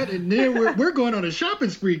cut that, and then we're going on a shopping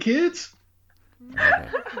spree, kids. Okay.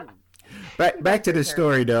 Back to the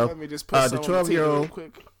story, though. Let me just put the 12-year-old...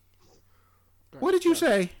 What did you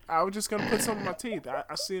say? I was just going to put some in my teeth.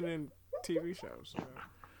 I see it in TV shows.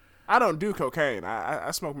 I don't do cocaine.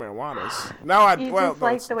 I smoke marijuana. No, You just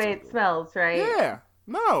like the way it smells, right? Yeah.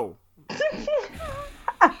 No.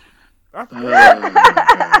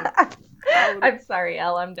 I'm sorry,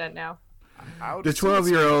 Elle. I'm done now. The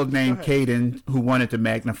 12-year-old named Caden, who wanted to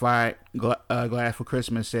magnify glass for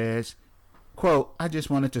Christmas, says, quote, "I just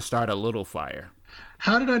wanted to start a little fire."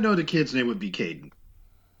 How did I know the kid's name would be Caden?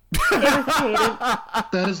 It was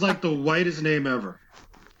Caden. That is like the whitest name ever.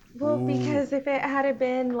 Well, because if it had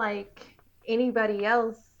been like anybody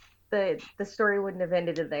else, the story wouldn't have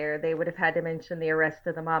ended there. They would have had to mention the arrest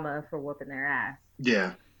of the mama for whooping their ass.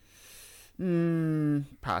 Yeah.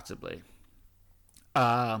 Possibly.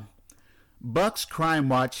 Buck's Crime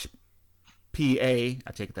Watch I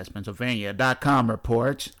take it that's Pennsylvania.com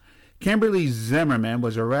reports Kimberly Zimmerman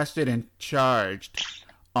was arrested and charged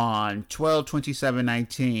on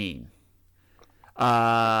 12/27/19.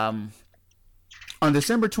 On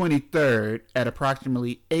December 23rd at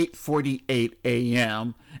approximately 8:48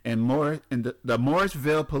 a.m. the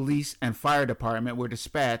Morrisville Police and Fire Department were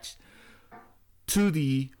dispatched to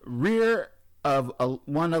the rear of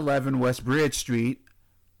 111 West Bridge Street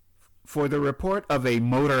for the report of a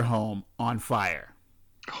motorhome on fire.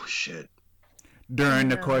 Oh, shit. During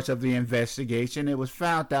the course of the investigation, it was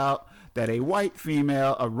found out that a white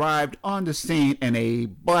female arrived on the scene in a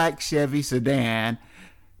black Chevy sedan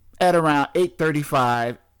at around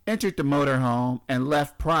 8:35, entered the motorhome, and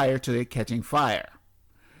left prior to it catching fire.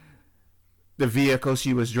 The vehicle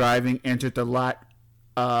she was driving entered the lot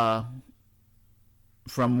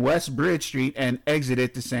from West Bridge Street and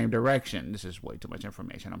exited the same direction. This is way too much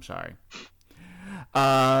information. I'm sorry.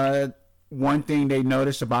 One thing they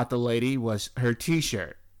noticed about the lady was her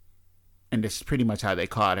T-shirt. And this is pretty much how they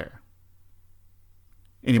caught her.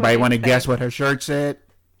 Anybody want to guess what her shirt said?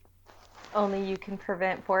 Only you can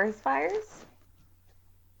prevent forest fires?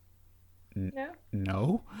 No?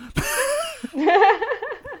 No.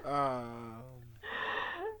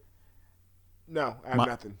 No, I have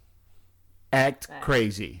nothing. Act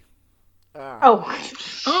crazy. Oh,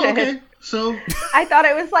 Oh, okay. So I thought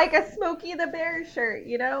it was like a Smokey the Bear shirt,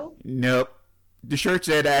 you know? Nope. The shirt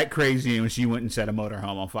said act crazy and she went and set a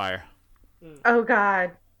motorhome on fire. Oh,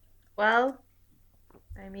 God. Well,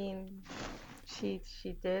 I mean, she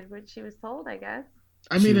did what she was told, I guess.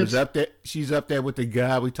 I mean, She's up there. She's up there with the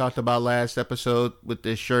guy we talked about last episode with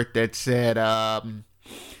the shirt that said,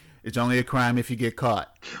 "It's only a crime if you get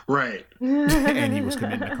caught." right. And he was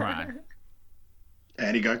committing a crime.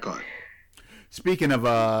 And he got caught. Speaking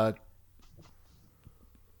of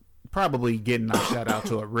probably getting a shout out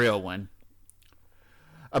to a real one,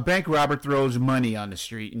 a bank robber throws money on the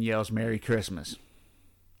street and yells "Merry Christmas."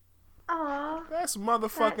 Aw, That's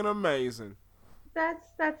motherfucking amazing.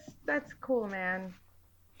 that's cool, man.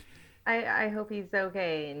 I hope he's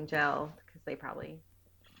okay in jail because they probably.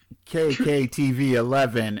 KKTV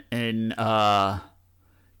 11 in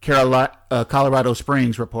Colorado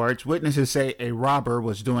Springs reports witnesses say a robber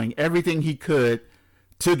was doing everything he could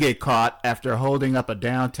to get caught after holding up a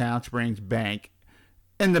downtown Springs bank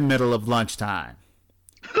in the middle of lunchtime.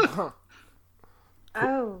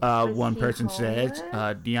 One person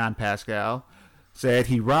said, Dion Pascal, said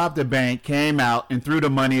he robbed the bank, came out, and threw the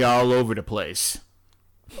money all over the place.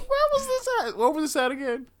 Where was this at? What was this at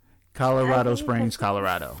again? Colorado Springs,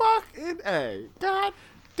 Colorado. Fucking A. God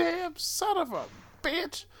damn son of a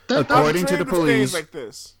bitch. According to the police, like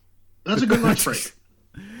this. That's a good lunch break.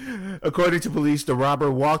 According to police, the robber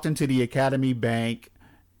walked into the Academy Bank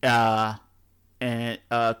and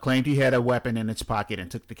claimed he had a weapon in its pocket and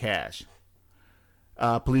took the cash.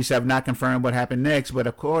 Police have not confirmed what happened next, but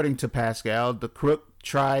according to Pascal, the crook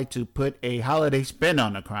tried to put a holiday spin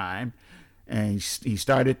on the crime, and he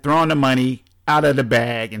started throwing the money out of the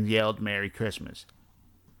bag and yelled "Merry Christmas."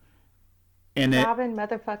 Robin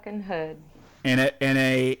motherfucking Hood. In an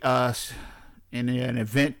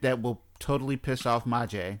event that will totally piss off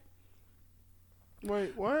Majay.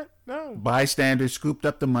 Wait, what? No. Bystanders scooped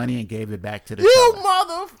up the money and gave it back to the You teller.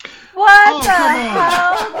 mother... What the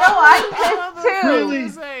hell? No, I'm pissed too. Really?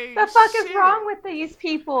 The fuck is wrong with these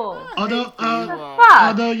people?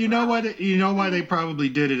 Although you know why they probably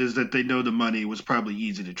did it is that they know the money was probably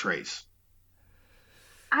easy to trace.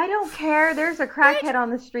 I don't care. There's a crackhead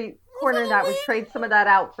on the street corner that would trade some of that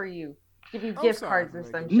out for you. Give you gift cards or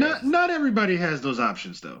some shit. Not everybody has those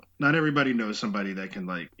options though. Not everybody knows somebody that can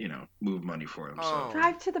move money for them. So.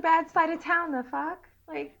 Drive to the bad side of town. The fuck,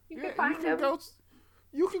 like you can find them.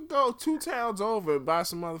 You can go 2 towns over and buy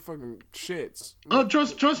some motherfucking shits. Oh,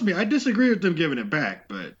 trust me, I disagree with them giving it back,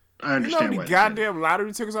 but I understand why. Goddamn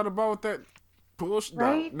lottery tickets on the boat with that bullshit.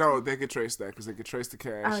 Right? No, they could trace that because they could trace the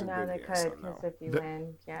cash. Oh no, they could. Because if you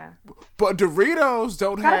win, yeah. But Doritos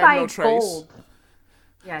don't Gotta have buy no trace. gold.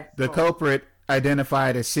 Yes. The culprit,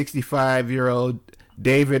 identified as 65-year-old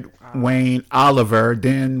David Wayne Oliver,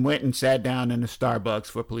 then went and sat down in a Starbucks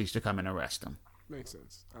for police to come and arrest him. Makes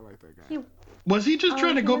sense. I like that guy. Was he just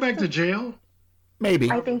trying to go back to jail?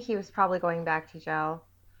 Maybe. I think he was probably going back to jail.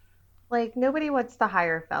 Like, nobody wants to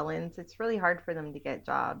hire felons. It's really hard for them to get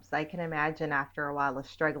jobs. I can imagine after a while of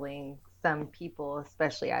struggling, some people,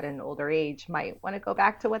 especially at an older age, might want to go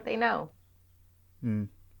back to what they know.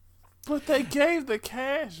 But they gave the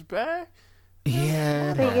cash back.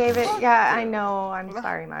 Yeah. They gave it. Yeah, I know. I'm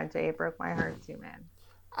sorry, Majay. It broke my heart too, man.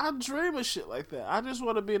 I dream of shit like that. I just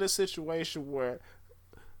want to be in a situation where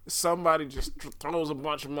somebody just throws a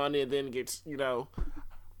bunch of money and then gets,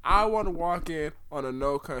 I want to walk in on a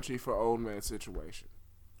No Country for Old Men situation.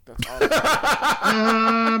 That's all.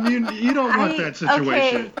 You don't want that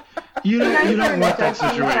situation. Okay. You don't want that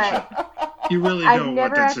situation. You really don't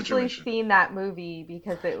want that situation. I've never actually seen that movie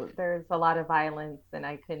because there's a lot of violence and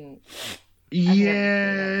I couldn't.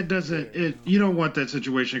 Yeah, it doesn't. You don't want that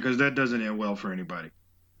situation because that doesn't end well for anybody.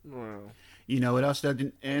 Wow. You know what else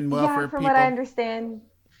doesn't end well for people? From what I understand.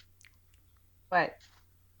 What?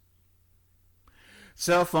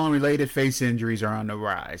 Cell phone related face injuries are on the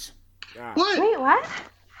rise. What? Wait, what?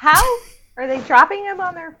 How? Are they dropping them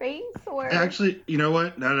on their face? Or actually, you know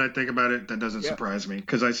what? Now that I think about it, that doesn't surprise me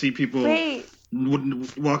because I see people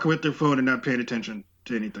walking with their phone and not paying attention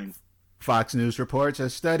to anything. Fox News reports a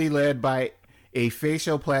study led by a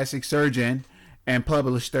facial plastic surgeon and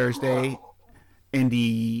published Thursday in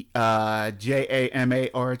the JAMA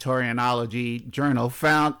Otorhinology Journal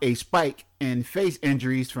found a spike in face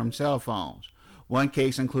injuries from cell phones. One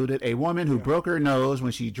case included a woman who broke her nose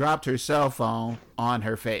when she dropped her cell phone on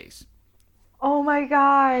her face. Oh my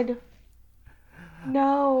God.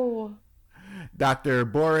 No. Dr.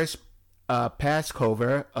 Boris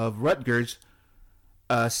Paskover of Rutgers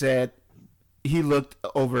said he looked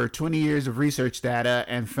over 20 years of research data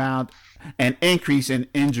and found an increase in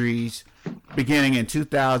injuries beginning in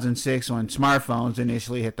 2006 when smartphones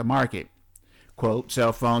initially hit the market. Quote,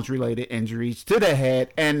 cell phones related injuries to the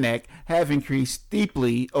head and neck have increased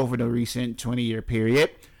steeply over the recent 20-year period,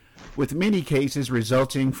 with many cases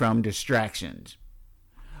resulting from distractions.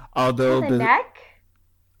 Although the neck?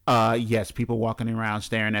 Yes, people walking around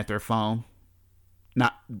staring at their phone,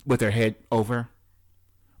 not with their head over,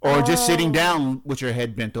 or just sitting down with your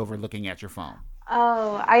head bent over looking at your phone.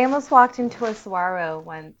 Oh, I almost walked into a saguaro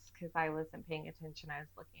once because I wasn't paying attention. I was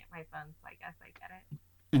looking at my phone, so I guess I get it.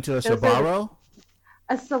 Into a saguaro?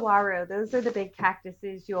 A saguaro. Those are the big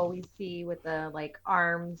cactuses you always see with the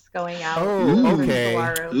arms going out. Oh, okay.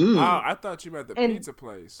 Oh, I thought you meant the pizza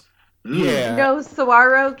place. Yeah. No,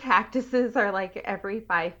 saguaro cactuses are every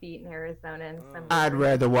 5 feet in Arizona. And I'd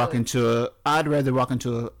rather walk into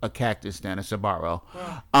a cactus than a saguaro.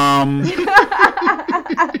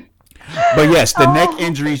 But yes, the neck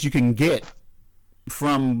injuries you can get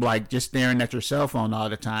from just staring at your cell phone all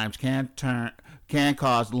the time can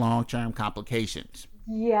cause long-term complications.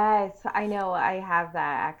 Yes, I know. I have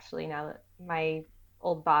that actually now that my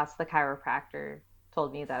old boss, the chiropractor,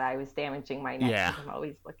 told me that I was damaging my neck because I'm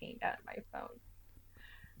always looking at my phone.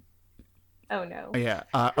 Oh, no. Yeah,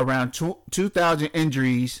 around 2,000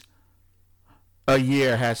 injuries a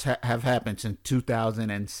year have happened since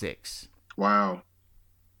 2006. Wow.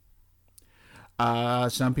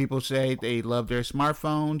 Some people say they love their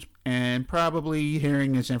smartphones, and probably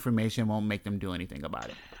hearing this information won't make them do anything about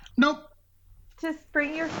it. Nope. Just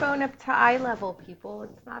bring your phone up to eye level, people.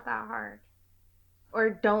 It's not that hard. Or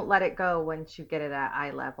don't let it go once you get it at eye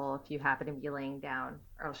level if you happen to be laying down,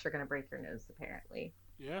 or else you're going to break your nose, apparently.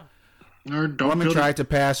 Yeah. Or don't woman tried to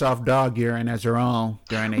pass off dog urine as her own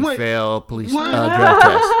during a failed police drug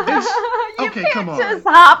test. You can't just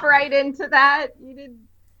hop right into that. You didn't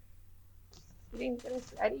get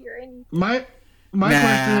us ready or anything. My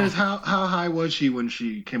question is, how high was she when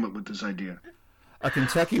she came up with this idea? A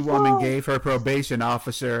Kentucky woman gave her probation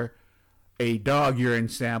officer a dog urine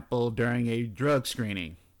sample during a drug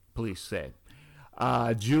screening, police said.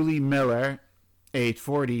 Julie Miller, age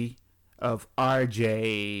 40, of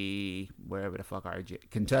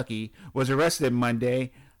Kentucky, was arrested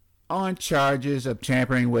Monday on charges of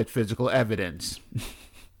tampering with physical evidence.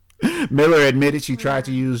 Miller admitted she tried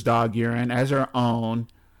to use dog urine as her own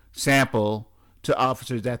sample to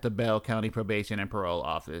officers at the Bell County Probation and Parole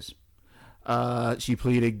Office. She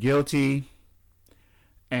pleaded guilty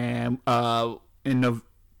and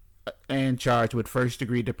charged with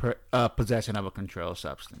first-degree possession of a controlled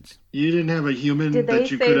substance. You didn't have a human Did that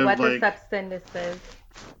you could have what the substance is?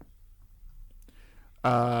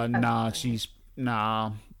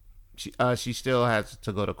 She still has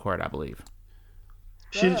to go to court, I believe.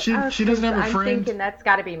 She doesn't have a friend. I'm thinking that's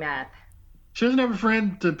got to be meth. She doesn't have a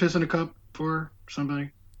friend to piss in a cup for somebody.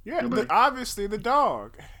 Yeah, obviously the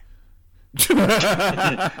dog.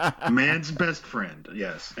 Man's best friend,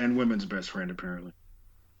 yes, and women's best friend, apparently.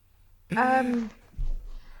 I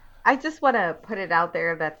just want to put it out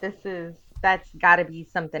there that that's got to be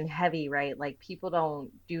something heavy, right? People don't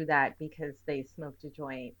do that because they smoked a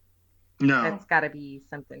joint. No, that's got to be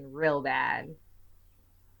something real bad.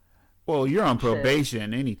 Well, you're on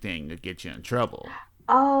probation. Anything to get you in trouble.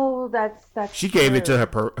 Oh, that's. She gave it to her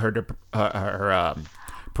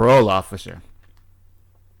parole officer.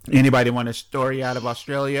 Anybody want a story out of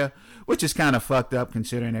Australia? Which is kind of fucked up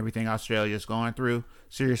considering everything Australia's going through.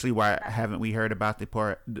 Seriously, why haven't we heard about the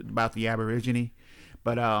Aborigine?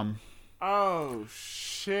 But Oh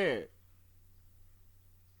shit!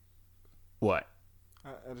 what?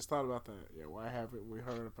 I just thought about that. Yeah, why haven't we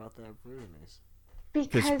heard about the Aborigines?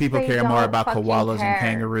 Because people they care more don't about fucking koalas care. and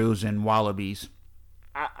kangaroos and wallabies.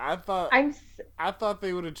 I thought I thought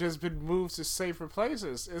they would have just been moved to safer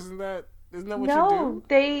places. Isn't that what you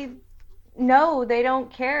do? They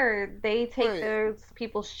don't care. They take Wait. those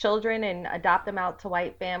people's children and adopt them out to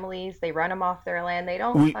white families. They run them off their land. They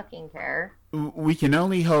don't fucking care. We can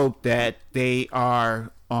only hope that they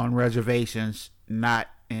are on reservations, not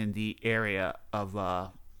in the area of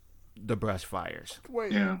the brush fires.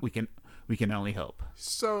 Wait. Yeah. We can only hope.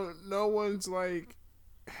 So no one's like,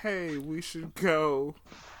 hey, we should go.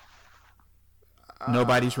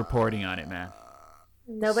 Nobody's reporting on it, man.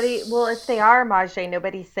 Nobody. Well, if they are Majay,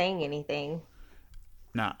 nobody's saying anything.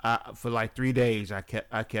 No, for like 3 days, I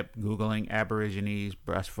kept Googling Aborigines,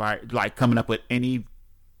 brush fire, like coming up with any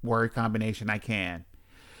word combination I can.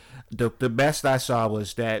 The best I saw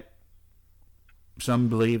was that some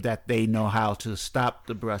believe that they know how to stop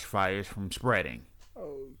the brush fires from spreading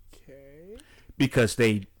Okay. because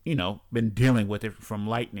they, been dealing with it from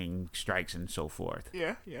lightning strikes and so forth.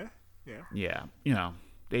 Yeah. Yeah,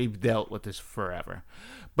 they've dealt with this forever.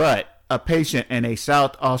 But a patient in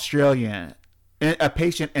South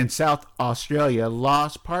Australia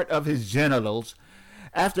lost part of his genitals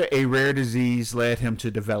after a rare disease led him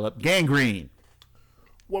to develop gangrene.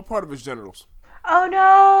 What part of his genitals? Oh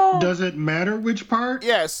no! Does it matter which part?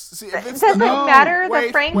 Yes. See, if it's Does it No, matter wait,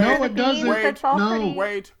 the Frank wait, or no, the it beans? doesn't. That's all No. pretty.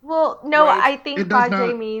 wait. Well, no, Wait. I think It does Majay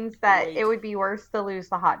not- means that Wait. it would be worse to lose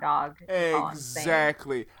the hot dog. is all I'm saying.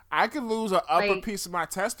 Exactly. I could lose an upper Like- piece of my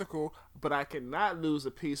testicle, but I cannot lose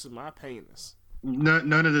a piece of my penis.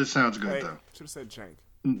 None of this sounds good, Wait, though. should have said jank.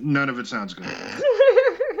 None of it sounds good.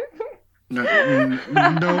 No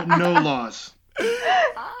loss.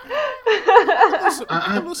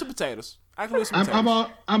 I can lose some potatoes. I can lose some potatoes.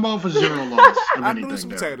 I'm all for zero loss of I can lose some anything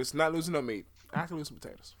there. potatoes, not losing no meat. I can lose some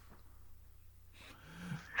potatoes.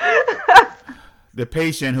 The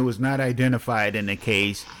patient, who was not identified in the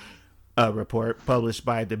case report published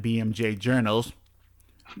by the BMJ journals,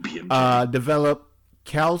 BMJ. developed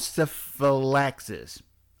calciphylaxis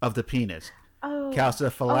of the penis. Oh,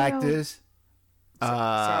 Calciphylaxis,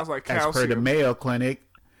 Sounds like as per the calcium. Mayo Clinic,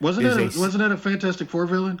 wasn't is that a Fantastic Four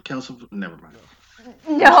villain? Never mind.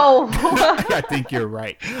 no. I think you're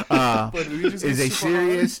right. But we just Is get a super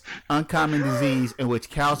serious, uncommon disease in which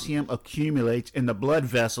calcium accumulates in the blood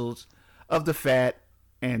vessels of the fat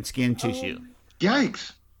and skin tissue.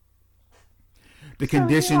 Yikes. The he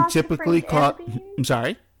condition lost the typically Frank called. and the beans? I'm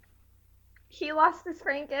sorry. He lost his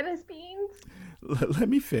Frank and his beans. Let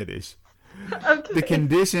me finish. Okay. The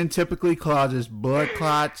condition typically causes blood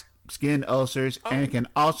clots, skin ulcers, and can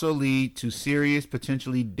also lead to serious,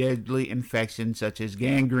 potentially deadly infections such as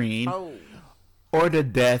gangrene Oh, or the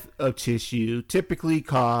death of tissue, typically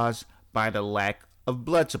caused by the lack of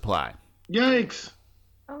blood supply. Yikes.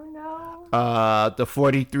 Oh no. The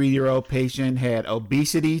 43-year-old patient had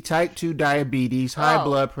obesity, type 2 diabetes, high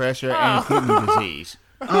blood pressure, and kidney disease.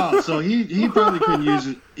 Oh, so he probably couldn't use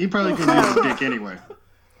it. He probably couldn't use his dick anyway.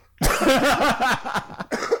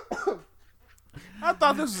 I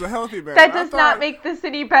thought this was a healthy man. That I does thought- not make the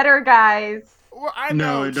city better, guys. Well, I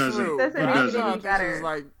No, know it doesn't. True, Doesn't but make I it thought any this better. was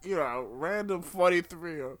like random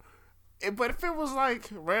 43. But if it was like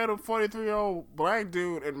random 43-year-old black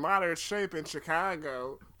dude in moderate shape in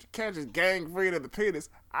Chicago catches gangrene of the penis,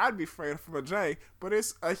 I'd be afraid from a J. But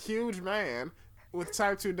it's a huge man with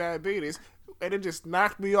type 2 diabetes, and it just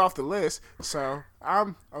knocked me off the list. So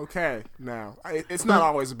I'm okay now. It's not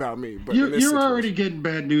always about me, but in this You're situation. already getting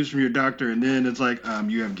bad news from your doctor, and then it's like,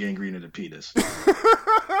 you have gangrene of the penis.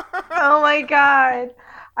 Oh my god.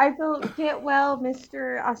 I feel get well,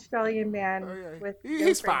 Mr. Australian man. Oh, yeah. With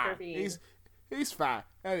He's no fine. Frank or beans. He's fine.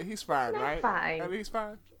 He's fine, not right? fine. He's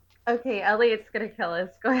fine. Okay, Elliot's gonna kill us.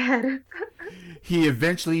 Go ahead. He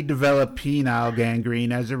eventually developed penile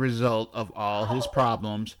gangrene as a result of all his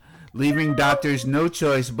problems, leaving doctors no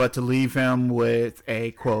choice but to leave him with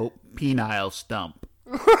a, quote, penile stump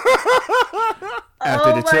after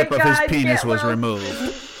the my tip of his God, penis get was well.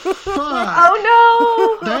 removed. Fuck.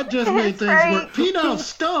 Oh no! That just made things Frank. worse. Penile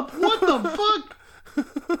stump. What the fuck?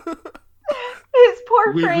 His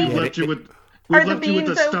poor We Frank. left you with. Are We the left you with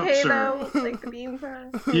beans the stump, okay sir. though? Like the beans are.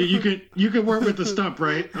 You can work with the stump,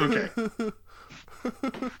 right? Okay.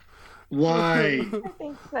 Why? I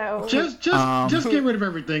think so. Just get rid of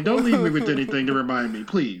everything. Don't leave me with anything to remind me,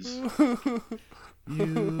 please.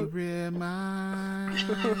 You remind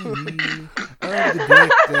me of the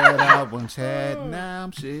dick that I once had. Now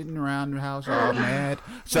I'm sitting around the house all mad.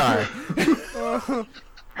 Sorry.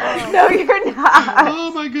 No, you're not.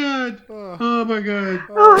 Oh my god. Oh my god.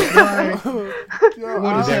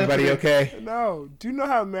 Yo, Is everybody okay? No. Do you know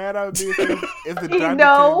how mad I would be if the doctor came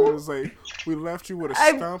No. and was like, we left you with a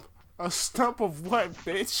stump? A stump of what,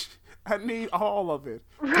 bitch? I need all of it.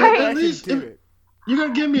 Go Right. back At least and get it. You're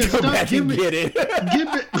gonna give me a Go stuff. back and get it.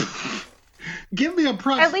 Give me a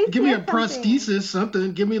At least give me a get something. prosthesis,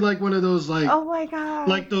 something. Give me like one of those Oh my god.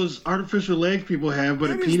 like those artificial legs people have, but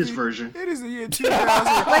a It is penis the- version. It is the year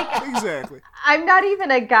 2000. Exactly. I'm not even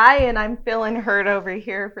a guy, and I'm feeling hurt over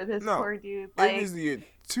here for this No. poor dude. Like, It is the year poor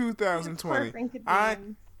 2020.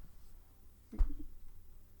 Frankenstein.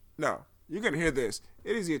 No, you're gonna hear this.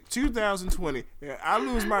 It is year 2020. Yeah, I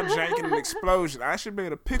lose my jank in an explosion. I should be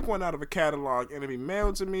able to pick one out of a catalog and it'll be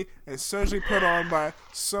mailed to me and surgically put on by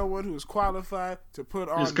someone who's qualified to put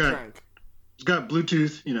on It's got- jank. It's got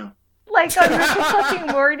Bluetooth, you know. Like on Rick and fucking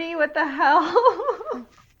Morty, what the hell?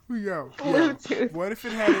 Yo, Bluetooth. what if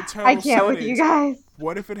it had internal I can't settings? with you guys.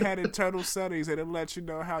 What if it had internal settings and it let you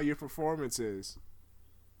know how your performance is?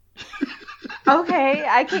 Okay,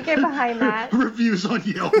 I can get behind that. Reviews on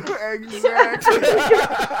Yelp. Exactly.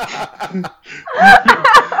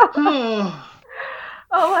 Oh,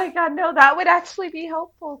 Oh my god, no, that would actually be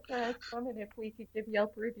helpful for us women if we could give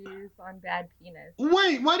Yelp reviews on bad penis.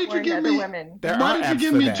 wait, why did Or you give other me? women. There Why are did apps you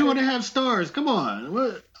give for me that. 2.5 stars? Come on.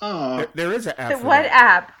 What? Oh, There is an app So for what that.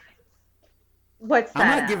 app? What's that? I'm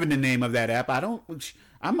not app? giving the name of that app.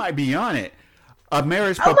 I might be on it. A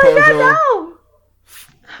marriage Oh proposal. my god,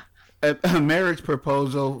 no! A marriage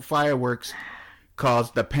proposal fireworks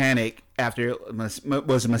caused the panic after it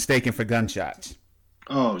was mistaken for gunshots.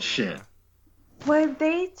 oh shit. Would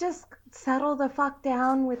they just settle the fuck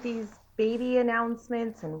down with these baby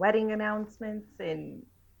announcements and wedding announcements and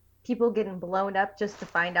people getting blown up just to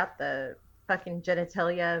find out the fucking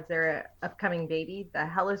genitalia of their upcoming baby? The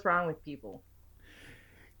hell is wrong with people?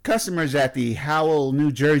 Customers at the Howell,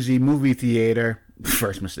 New Jersey movie theater,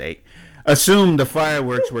 first mistake, assumed the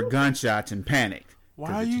fireworks were gunshots and panicked. Why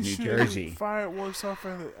 'Cause are it's you New shooting Jersey. fireworks off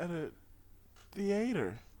at a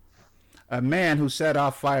theater? A man who set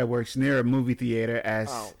off fireworks near a movie theater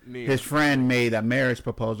as near. his friend made a marriage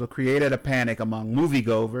proposal created a panic among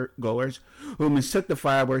moviegoers who mistook the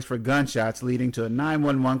fireworks for gunshots, leading to a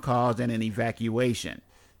 911 calls and an evacuation.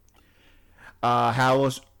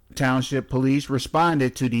 Howell's Township Police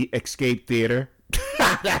responded to the Escape Theater.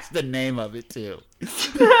 That's the name of it, too.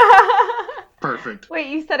 Perfect. Wait,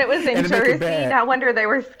 you said it was in And to make it Jersey? bad- No wonder they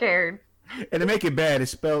were scared. And to make it bad,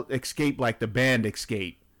 it's spelled Escape like the band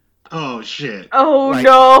Escape. Oh shit. Oh Like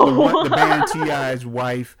no! the band T.I.'s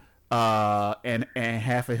wife and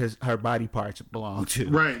half of her body parts belong to.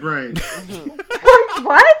 Right, right.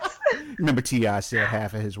 What? Remember T.I. said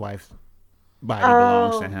half of his wife's body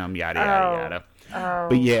belongs to him, yada, yada, yada. Oh.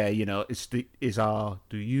 But yeah, you know, it's all,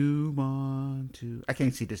 do you want to... I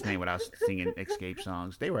can't see this name without singing Escape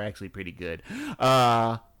songs. They were actually pretty good.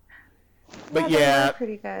 But they yeah, were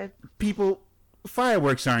pretty good. people...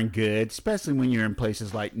 Fireworks aren't good, especially when you're in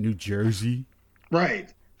places like New Jersey.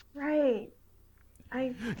 Right. Right.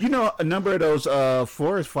 You know, a number of those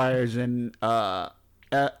forest fires in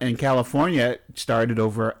California started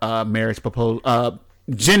over marriage proposal,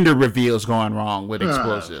 gender reveals going wrong with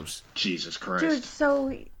explosives. Jesus Christ. Dude,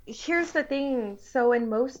 so here's the thing. So in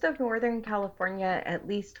most of Northern California, at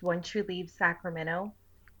least once you leave Sacramento,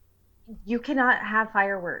 you cannot have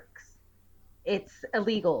fireworks. It's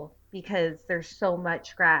illegal because there's so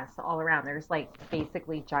much grass all around. There's like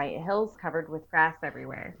basically giant hills covered with grass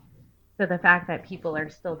everywhere. So the fact that people are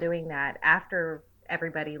still doing that after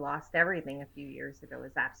everybody lost everything a few years ago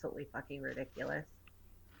is absolutely fucking ridiculous.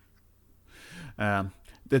 The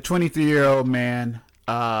 23-year-old man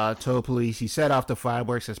told police he set off the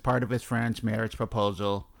fireworks as part of his friend's marriage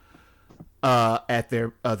proposal at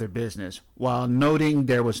their other business. While noting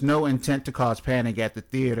there was no intent to cause panic at the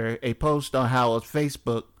theater, a post on Howell's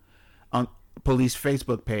police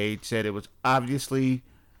Facebook page said it was obviously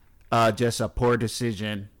just a poor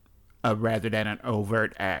decision rather than an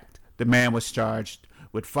overt act. The man was charged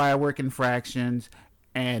with firework infractions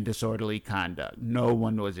and disorderly conduct. No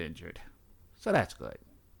one was injured. So that's good.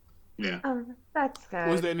 Yeah. Oh, that's good.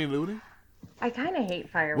 Was there any looting? I kind of hate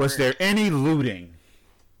fireworks. Was there any looting?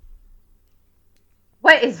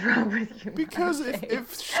 What is wrong with you? Because Monte?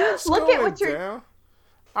 if shit's Look going at what you're- down,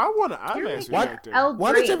 I want an IMAX What? reactor. El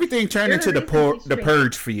Why does Drake, everything turn you're into the recently the streaming.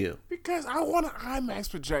 purge for you? Because I want an IMAX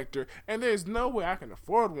projector, and there's no way I can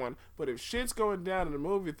afford one. But if shit's going down in the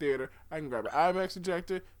movie theater, I can grab an IMAX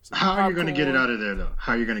projector. How are you going to get it out of there, though?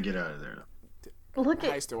 How are you going to get it out of there, though? Look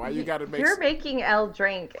at Heister, why you gotta make you're making Elle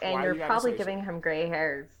drink, and Why you're you gotta probably say giving him gray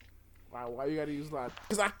hairs. Why you gotta use logic?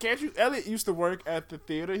 Because I can't. Elliot used to work at the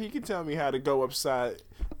theater. He can tell me how to go upside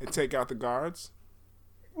and take out the guards.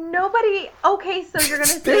 Nobody. Okay, so you're gonna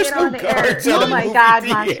say There's it no on the air. guards in Oh the my movie God,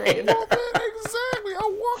 theater. Mashay. Exactly.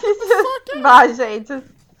 I walked the fuck out. Mashay,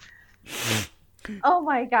 just. Oh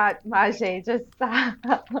my God, Mashay, just stop.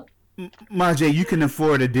 Majay, you can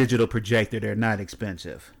afford a digital projector. They're not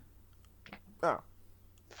expensive. Oh.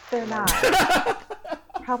 They're not.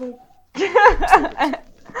 Probably.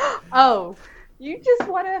 Oh, you just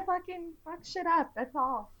want to fucking fuck shit up. That's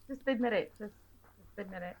all. Just admit it. Just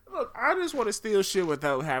admit it. Look, I just want to steal shit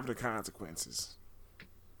without having the consequences.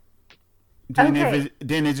 Then, Okay.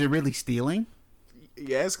 then is it really stealing?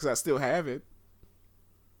 Yes, because I still have it.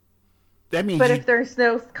 That means But you, if there's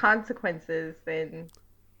no consequences, then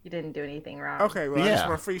you didn't do anything wrong. Okay, well, I just Yeah.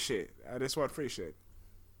 want free shit. I just want free shit.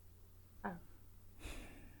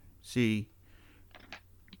 see.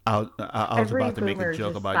 I was Every about to make a boomer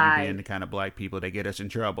joke just about sighs. you being the kind of black people that get us in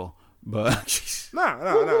trouble, but No.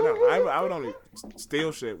 I would only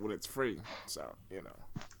steal shit when it's free. So, you know.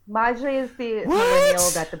 Majay is the What? millennial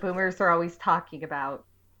that the boomers are always talking about.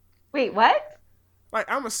 Wait, what? Like,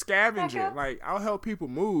 I'm a scavenger. Becca? Like, I'll help people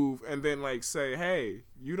move and then, like, say, hey,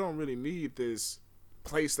 you don't really need this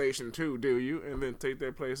PlayStation 2, do you? And then take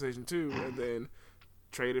their PlayStation 2 and then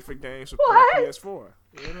trade it for games for What? PS4.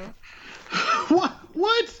 You know?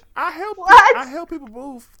 What? I help What? people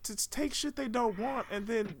move to take shit they don't want and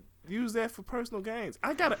then use that for personal gains.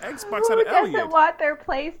 I got an Xbox out Who of doesn't Elliot. want their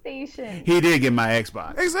PlayStation? he did get my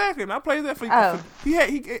Xbox. Exactly, and I played that for. Oh.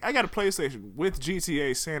 I got a PlayStation with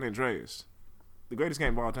GTA San Andreas, the greatest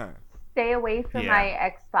game of all time. Stay away from Yeah.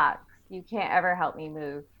 my Xbox. You can't ever help me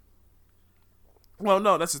move. Well,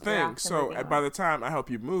 no, that's the You're thing. off to So moving by on. the time I help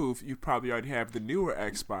you move, you probably already have the newer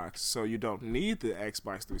Xbox, so you don't need the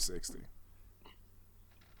Xbox 360.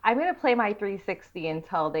 I'm going to play my 360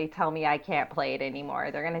 until they tell me I can't play it anymore.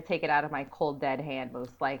 They're going to take it out of my cold, dead hand,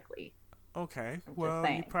 most likely. Okay, well, you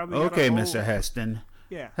saying. probably got Okay, a Mr. old- Heston.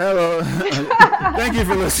 Yeah. Hello. Thank you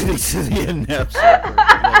for listening to the inept Circle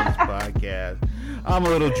podcast. I'm a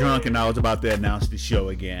little drunk and I was about to announce the show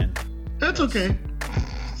again. That's okay.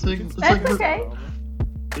 It's That's okay.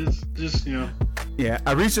 It's just, you know. Yeah,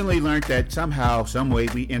 I recently learned that somehow, some way,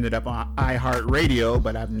 we ended up on iHeartRadio,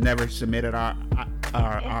 but I've never submitted our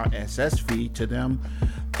RSS feed to them.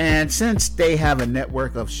 And since they have a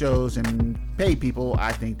network of shows and pay people,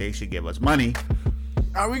 I think they should give us money.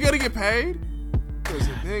 Are we gonna get paid? Cause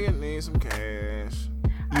the nigga needs some cash.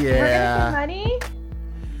 We're going to Yeah. pay money?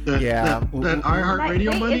 Yeah. That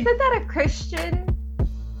iHeartRadio Wait, money? isn't that a Christian?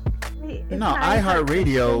 Wait, isn't No, that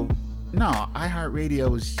iHeartRadio. No,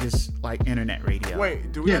 iHeartRadio is just like internet radio.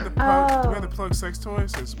 Wait, do we Yeah. have to plug? Do we have Oh. to plug sex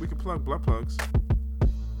toys? Since we can plug blood plugs.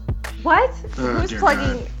 What? Oh, Who's dear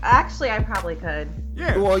plugging? God. Actually, I probably could.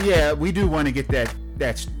 Yeah. Well, yeah, we do want to get that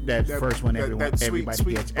first one. that sweet, Everybody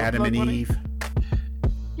sweet gets butt Adam plug and money? Eve.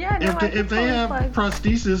 Yeah, no, If they have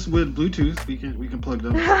prosthesis with Bluetooth, we can plug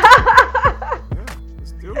them. Yeah,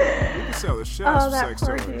 let's do it. We can sell the shelves Oh, for that sex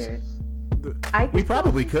poor toys. dude. The- I could We sell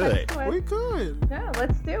probably some sex could. toys. We could. Yeah,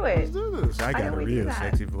 let's do Let's it. do this. I got don't a we do real that?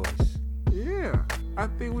 sexy voice. Yeah. I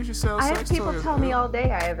think we should sell I sex have people toys. tell me all day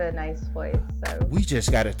I have a nice voice, so. We just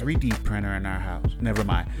got a 3D printer in our house. Never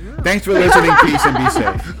mind. Thanks for listening. Peace and be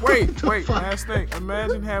safe. Wait, last thing.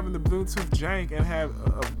 Imagine having the Bluetooth jank and have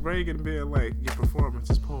Reagan being like, your performance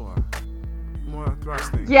is poor. More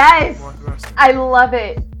thrusting. Yes! More thrusting. I love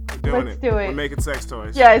it. We're doing let's it. do it. We're making sex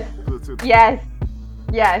toys. Yes. Bluetooth. Yes.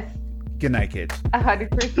 Yes. Good night, kids.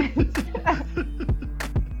 100%.